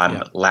 or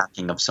I'm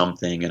lacking of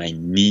something and I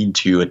need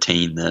to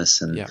attain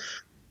this and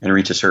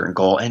reach a certain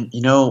goal. And,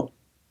 you know,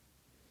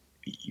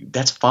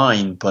 that's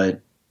fine.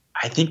 But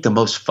I think the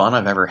most fun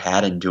I've ever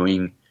had in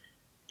doing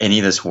any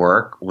of this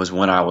work was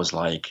when I was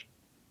like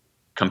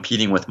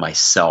competing with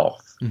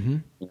myself,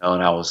 you know,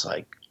 and I was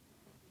like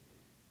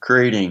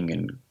creating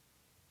and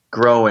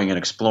growing and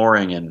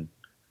exploring. And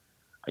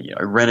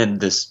I rented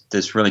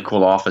this really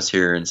cool office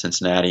here in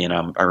Cincinnati, and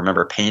I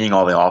remember painting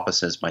all the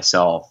offices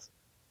myself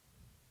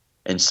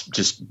and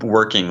just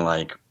working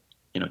like,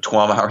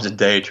 12 hours a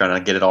day trying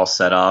to get it all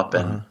set up.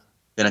 And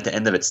then at the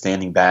end of it,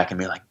 standing back and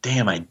being like,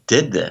 damn, I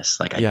did this.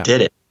 Like I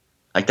did it.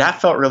 Like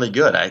that felt really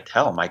good.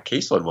 My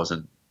caseload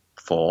wasn't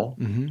full,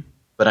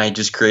 but I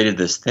just created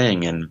this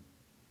thing, and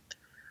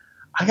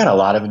I got a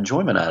lot of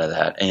enjoyment out of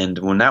that. And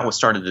when that was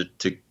started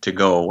to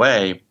go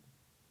away,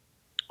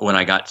 when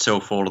I got so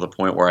full to the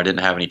point where I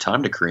didn't have any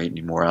time to create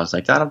anymore, I was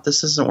like,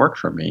 this doesn't work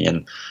for me.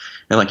 And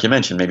like you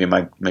mentioned, maybe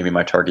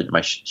my target,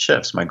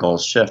 shifts, my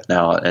goals shift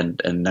now.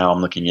 And now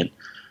I'm looking at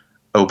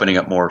opening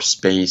up more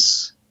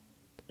space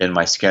in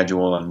my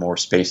schedule and more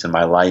space in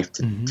my life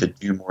to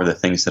do more of the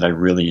things that I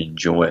really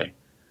enjoy.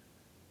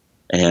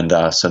 And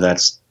so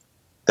that's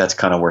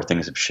kind of where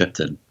things have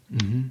shifted.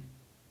 Mm-hmm.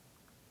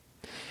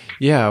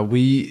 Yeah,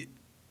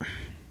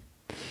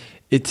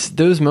 it's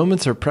those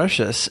moments are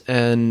precious,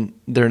 and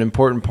they're an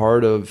important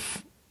part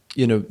of,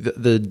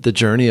 the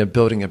journey of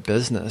building a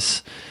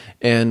business.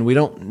 And we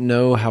don't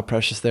know how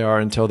precious they are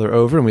until they're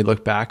over and we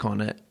look back on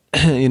it,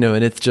 and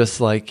it's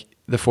just like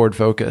the Ford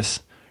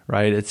Focus,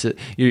 right?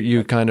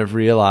 You kind of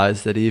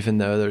realize that even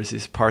though there's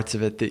these parts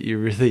of it that you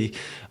really,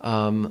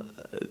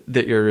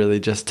 that you're really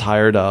just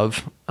tired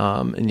of,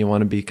 and you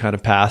want to be kind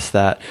of past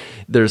that,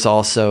 there's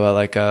also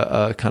a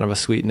kind of a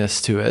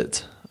sweetness to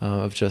it,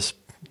 of just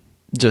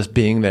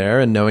being there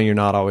and knowing you're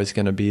not always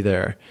going to be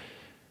there.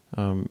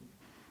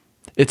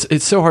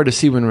 It's so hard to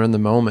see when we're in the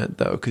moment,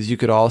 though, because you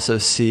could also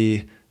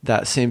see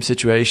that same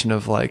situation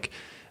of like,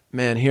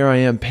 man, here I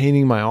am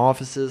painting my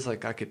offices.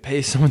 Like I could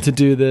pay someone to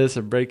do this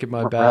or breaking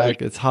my back.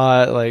 Right. It's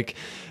hot. Like,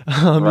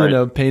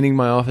 painting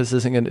my office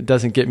it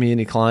doesn't get me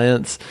any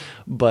clients,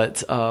 but,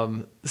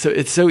 so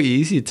it's so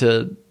easy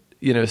to,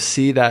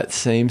 see that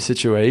same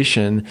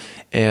situation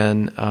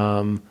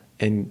and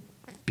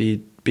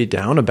be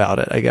down about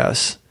it, I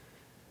guess.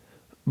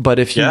 But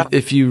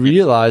if you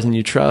realize and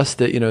you trust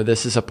that,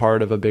 this is a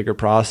part of a bigger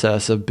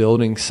process of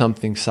building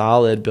something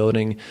solid,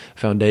 building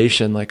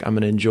foundation, like I'm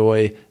going to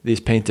enjoy these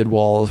painted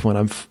walls when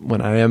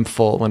I am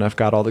full, when I've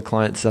got all the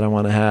clients that I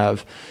want to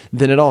have,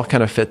 then it all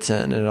kind of fits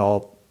in, and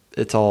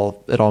it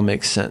all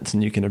makes sense,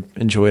 and you can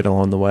enjoy it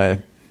along the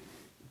way.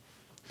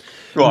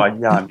 Well,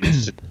 yeah,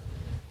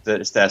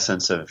 it's that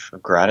sense of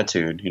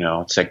gratitude.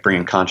 It's like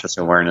bringing conscious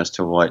awareness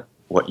to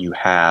what you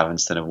have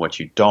instead of what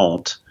you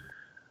don't.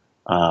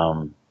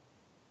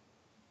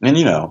 And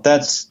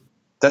that's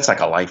like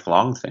a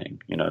lifelong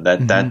thing.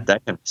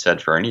 That can be said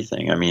for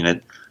anything. I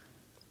mean,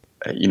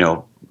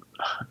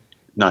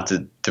 not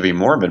to be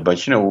morbid,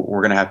 but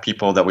we're going to have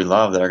people that we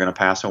love that are going to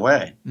pass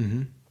away.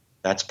 Mm-hmm.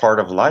 That's part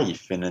of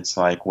life, and it's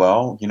like,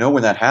 well,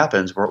 when that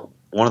happens,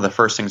 one of the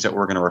first things that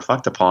we're going to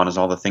reflect upon is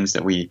all the things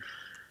that we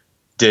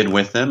did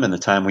with them and the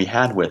time we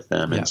had with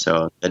them, and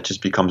so it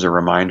just becomes a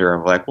reminder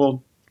of like,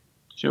 well,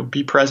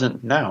 be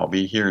present now,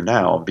 be here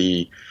now,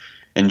 be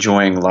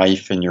enjoying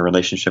life and your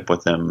relationship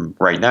with them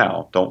right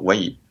now. Don't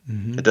wait.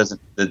 Mm-hmm.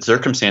 The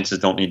circumstances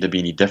don't need to be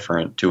any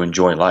different to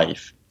enjoy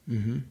life.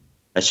 Mm-hmm.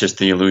 That's just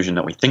the illusion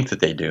that we think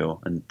that they do,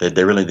 and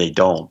they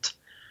don't.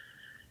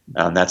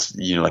 That's,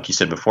 like you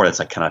said before, that's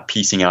like kind of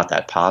piecing out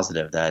that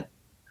positive, that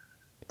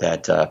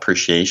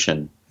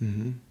appreciation,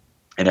 mm-hmm.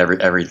 in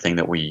everything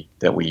that we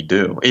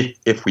do,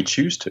 if we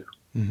choose to,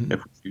 mm-hmm.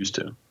 if we choose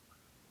to.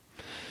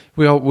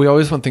 We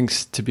always want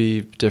things to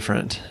be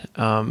different.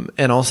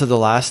 And also the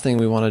last thing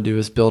we want to do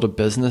is build a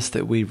business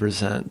that we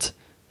resent,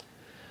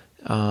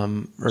 or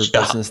a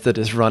business that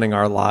is running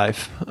our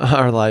life,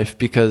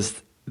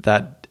 because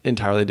that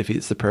entirely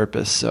defeats the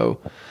purpose. So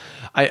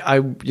I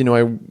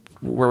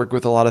work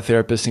with a lot of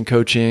therapists in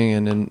coaching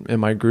and in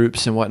my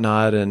groups and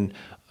whatnot. And,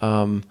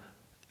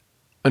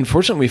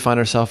 unfortunately, we find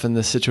ourselves in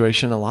this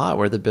situation a lot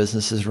where the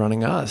business is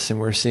running us, and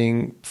we're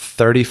seeing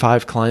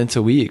 35 clients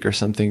a week or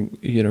something,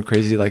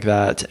 crazy like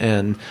that.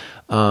 And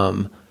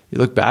you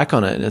look back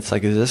on it and it's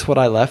like, is this what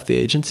I left the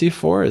agency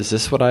for? Is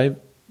this what I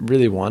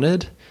really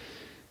wanted?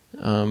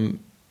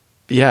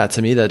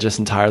 To me, that just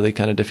entirely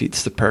kind of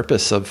defeats the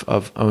purpose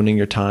of owning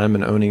your time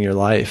and owning your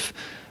life.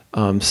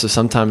 So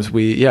sometimes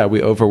we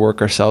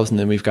overwork ourselves, and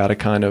then we've got to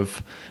kind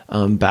of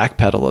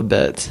backpedal a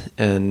bit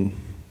and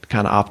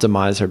kind of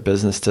optimize our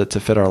business to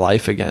fit our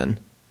life again.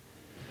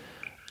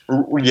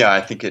 Yeah,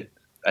 I think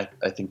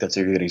that's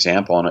a good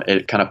example, and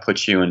it kind of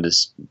puts you into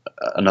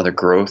another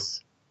growth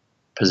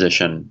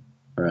position,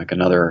 or like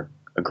a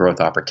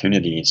growth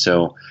opportunity.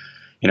 So,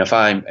 if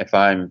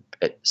I'm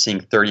seeing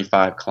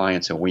 35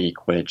 clients a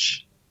week,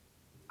 which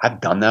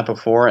I've done that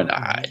before, and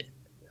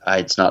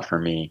it's not for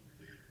me.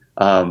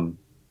 Then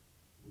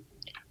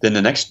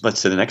let's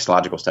say the next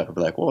logical step would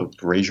be like, well,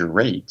 raise your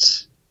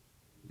rates.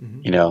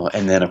 Mm-hmm.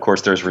 And then of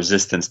course there's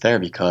resistance there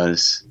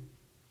because,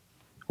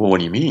 well, what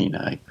do you mean?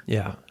 Am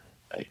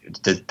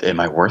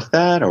I worth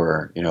that?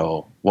 Or,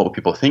 what will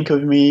people think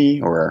of me?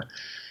 Or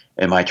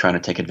am I trying to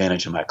take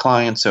advantage of my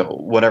clients? So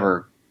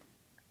whatever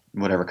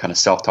kind of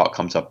self-talk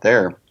comes up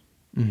there,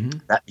 mm-hmm.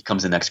 that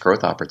becomes the next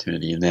growth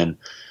opportunity. And then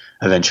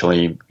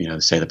eventually,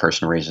 say the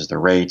person raises their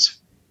rates,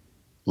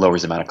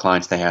 lowers the amount of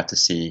clients they have to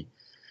see.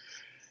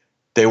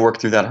 They work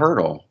through that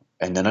hurdle,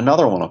 and then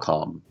another one will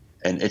come.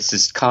 And it's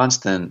this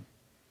constant,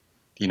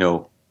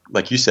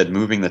 like you said,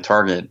 moving the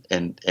target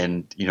and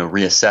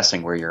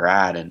reassessing where you're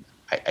at. And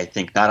I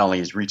think not only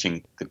is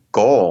reaching the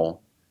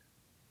goal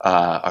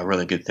a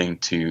really good thing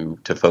to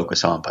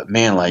focus on, but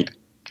man, like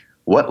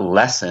what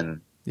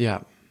lesson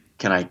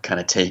can I kind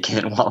of take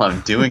in while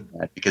I'm doing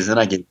that? Because then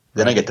I get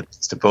Then I get the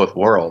best of both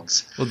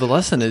worlds. Well, the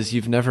lesson is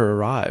you've never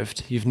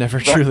arrived. You've never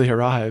truly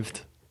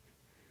arrived.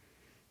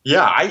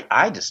 Yeah,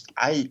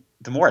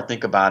 the more I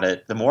think about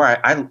it, the more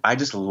I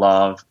just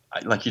love,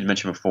 like you'd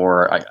mentioned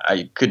before,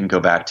 I couldn't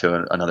go back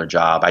to another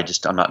job.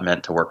 I'm not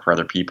meant to work for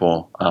other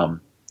people.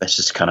 That's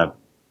just kind of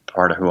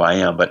part of who I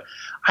am. But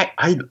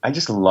I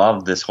just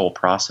love this whole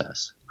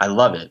process. I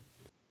love it.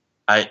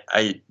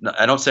 I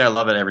don't say I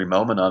love it every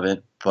moment of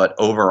it, but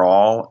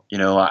overall,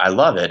 I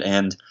love it.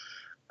 And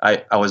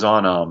I was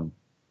on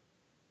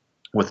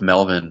with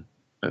Melvin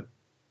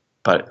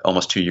about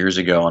almost 2 years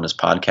ago on his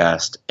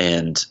podcast,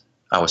 and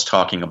I was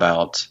talking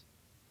about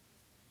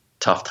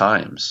tough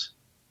times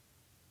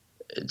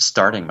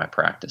starting my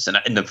practice.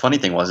 And the funny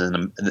thing was,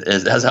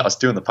 as I was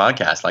doing the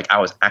podcast, like I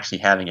was actually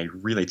having a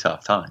really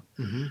tough time.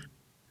 Mm-hmm.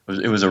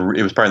 It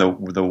was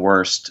probably the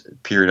worst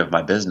period of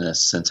my business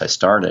since I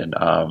started,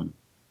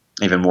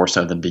 even more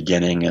so than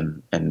beginning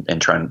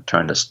and trying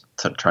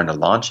to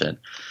launch it.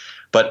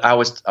 But I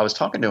was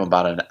talking to him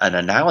about an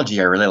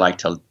analogy I really like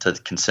to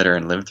consider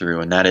and live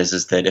through, and that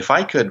is that if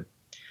I could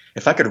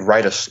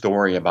write a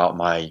story about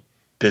my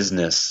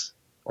business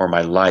or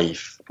my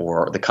life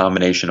or the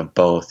combination of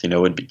both, there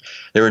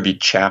would be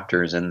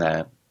chapters in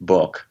that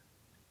book,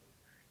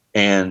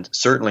 and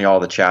certainly all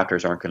the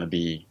chapters aren't going to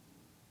be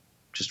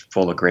just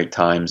full of great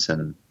times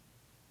and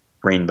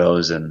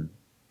rainbows and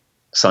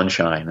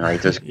sunshine,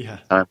 right? There's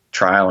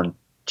trial and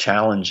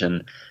challenge,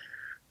 and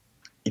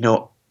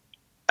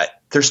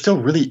there's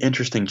still really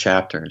interesting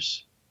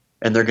chapters,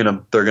 and they're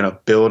gonna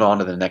build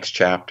onto the next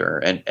chapter,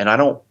 and I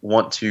don't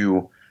want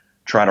to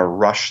try to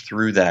rush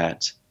through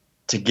that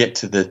to get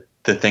to the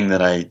thing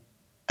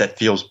that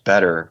feels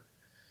better,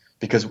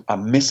 because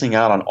I'm missing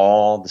out on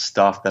all the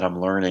stuff that I'm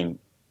learning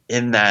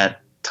in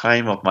that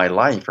time of my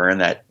life, or in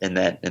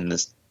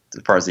this,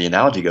 as far as the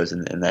analogy goes,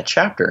 in that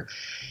chapter.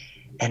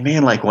 And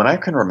man, like when I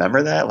can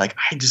remember that, like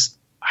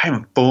I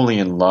am fully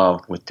in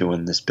love with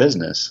doing this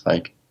business.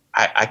 Like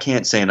I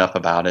can't say enough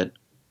about it.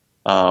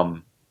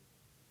 I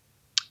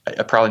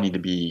probably need to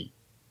be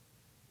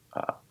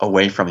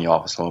away from the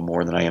office a little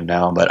more than I am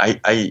now, but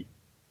I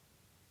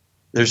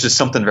there's just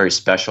something very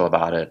special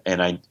about it.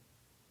 And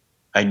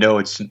I know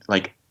it's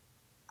like,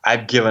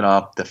 I've given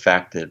up the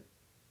fact that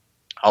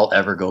I'll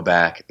ever go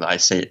back. I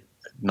say,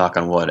 knock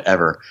on wood,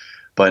 ever,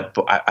 but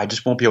I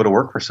just won't be able to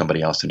work for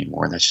somebody else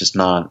anymore. And that's just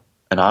not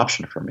an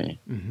option for me.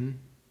 Mm-hmm.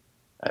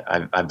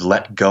 I've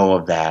let go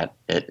of that.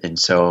 And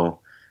so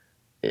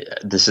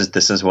this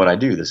is what I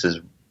do. This is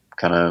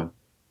kind of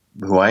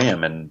who I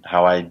am and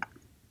how I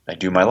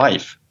do my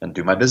life and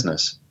do my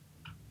business.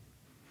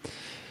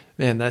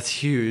 Man, that's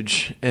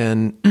huge.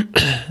 And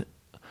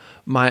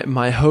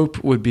my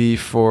hope would be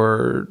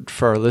for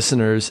our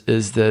listeners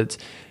is that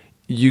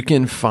you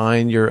can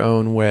find your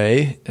own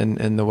way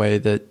and the way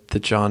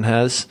that John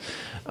has,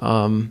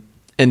 and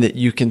that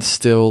you can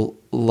still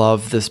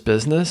love this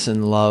business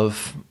and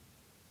love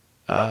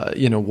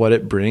what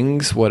it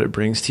brings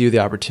to you, the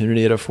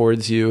opportunity it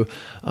affords you,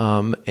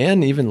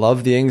 and even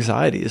love the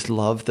anxieties,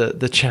 love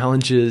the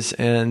challenges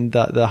and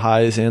the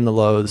highs and the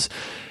lows.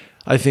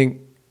 I think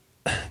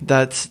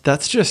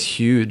that's just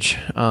huge,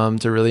 to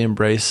really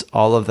embrace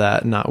all of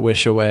that and not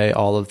wish away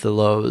all of the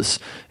lows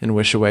and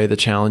wish away the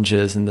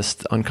challenges and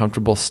the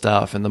uncomfortable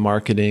stuff and the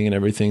marketing and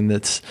everything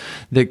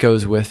that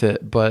goes with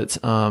it. But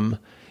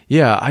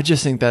I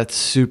just think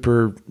that's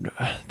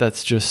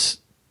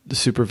just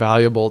super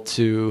valuable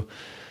to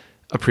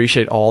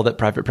appreciate all that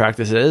private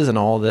practice is and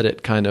all that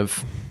it kind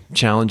of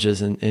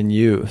challenges in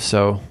you.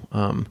 So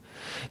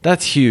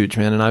that's huge,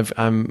 man. And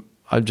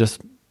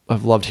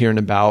I've loved hearing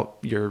about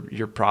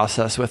your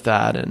process with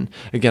that. And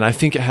again, I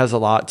think it has a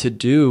lot to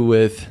do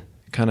with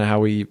kind of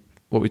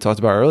what we talked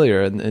about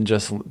earlier, and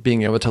just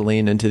being able to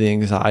lean into the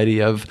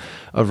anxiety of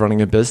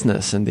running a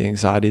business and the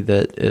anxiety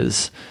that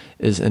is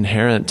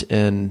inherent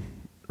in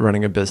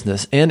running a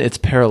business, and it's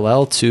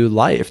parallel to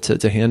life,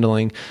 to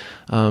handling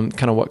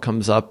kind of what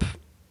comes up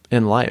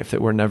in life,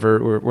 that we're never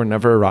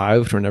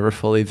arrived, we're never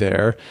fully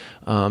there,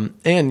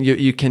 and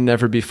you can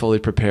never be fully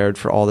prepared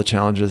for all the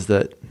challenges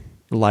that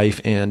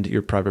life and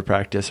your private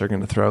practice are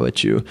going to throw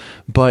at you.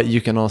 But you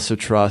can also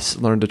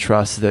learn to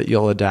trust that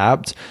you'll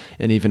adapt,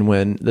 and even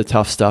when the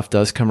tough stuff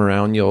does come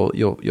around,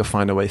 you'll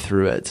find a way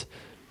through it.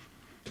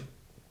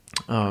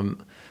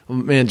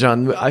 Man,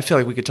 John, I feel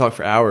like we could talk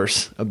for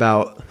hours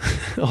about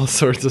all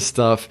sorts of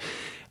stuff.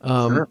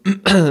 Sure.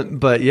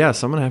 But yeah,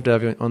 so I'm going to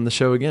have you on the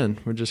show again.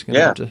 We're just going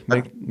to have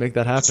to make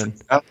that happen.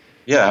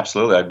 Yeah,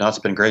 absolutely. No, it's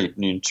been great.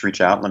 You just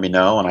reach out and let me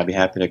know, and I'd be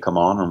happy to come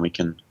on, and we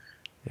can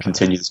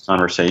continue this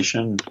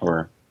conversation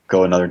or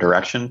go another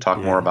direction, talk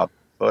more about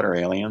Bigfoot or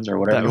aliens or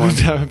whatever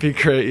that would be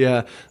great.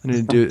 Yeah. I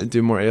need to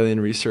do more alien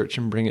research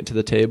and bring it to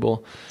the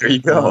table. There you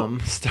go.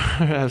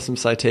 Have some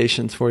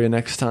citations for you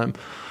next time.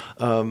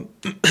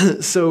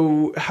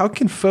 So how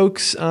can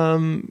folks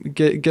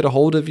get a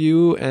hold of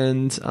you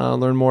and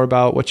learn more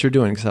about what you're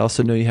doing? Because I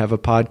also know you have a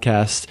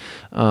podcast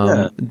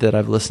that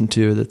I've listened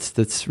to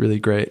that's really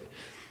great.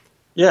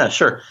 Yeah,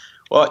 sure.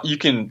 Well, you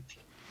can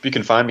you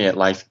can find me at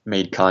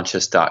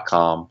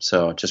lifemadeconscious.com.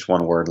 So just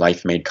one word,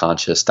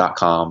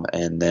 lifemadeconscious.com.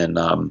 And then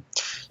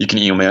you can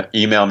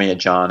email me at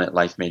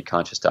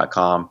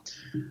john@lifemadeconscious.com.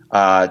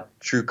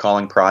 True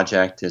Calling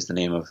Project is the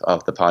name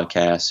of the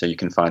podcast. So you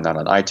can find that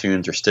on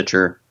iTunes or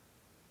Stitcher.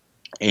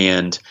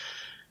 And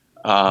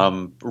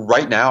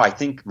right now, I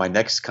think my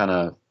next kind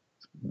of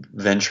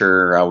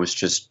venture, I was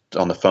just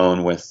on the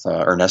phone with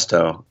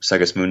Ernesto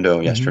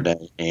Segismundo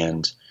yesterday,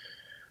 and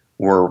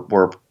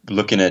we're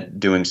looking at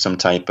doing some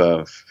type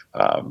of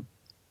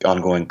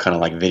ongoing kind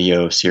of like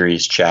video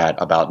series chat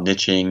about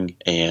niching,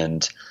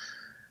 and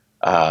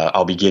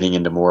I'll be getting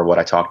into more of what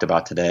I talked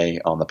about today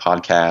on the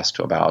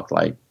podcast about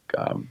like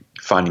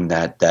finding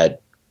that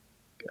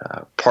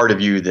part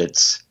of you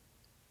that's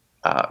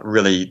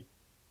really,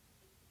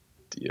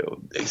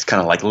 it's kind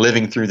of like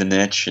living through the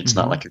niche. It's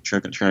not like you're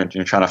trying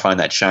to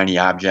find that shiny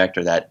object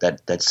or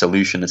that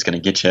solution that's going to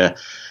get you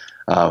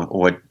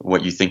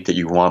what you think that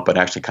you want, but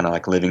actually kind of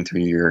like living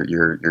through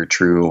your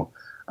true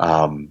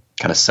kind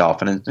of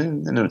self. And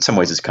in some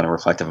ways, it's kind of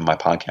reflective of my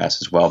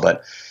podcast as well.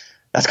 But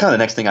that's kind of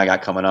the next thing I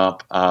got coming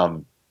up.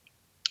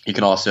 You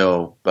can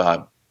also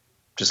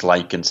just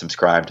like and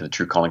subscribe to the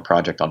True Calling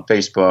Project on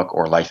Facebook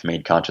or Life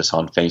Made Conscious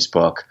on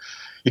Facebook.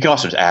 You can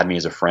also just add me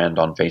as a friend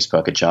on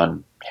Facebook at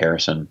John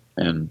Harrison,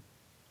 and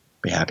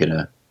be happy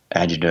to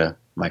add you to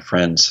my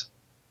friends,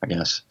 I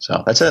guess.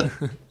 So that's it.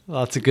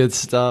 Lots of good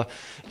stuff.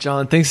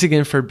 John, thanks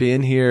again for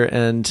being here,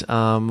 and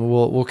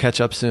we'll catch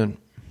up soon.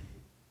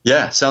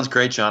 Yeah, sounds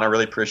great, John. I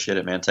really appreciate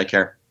it, man. Take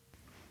care.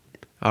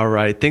 All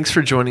right. Thanks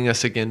for joining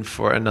us again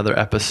for another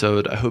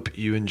episode. I hope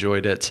you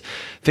enjoyed it.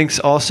 Thanks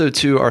also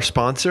to our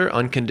sponsor,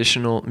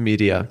 Unconditional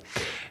Media.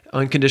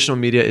 Unconditional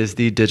Media is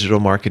the digital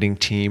marketing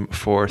team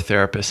for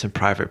therapists in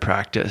private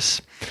practice.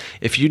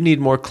 If you need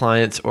more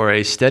clients or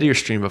a steadier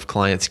stream of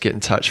clients, get in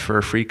touch for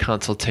a free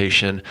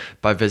consultation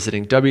by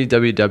visiting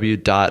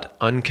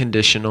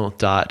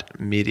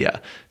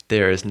www.unconditional.media.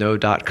 There is no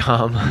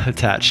 .com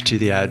attached to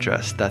the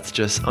address. That's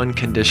just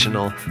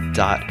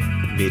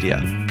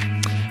unconditional.media.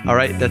 All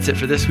right, that's it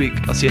for this week.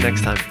 I'll see you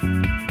next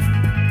time.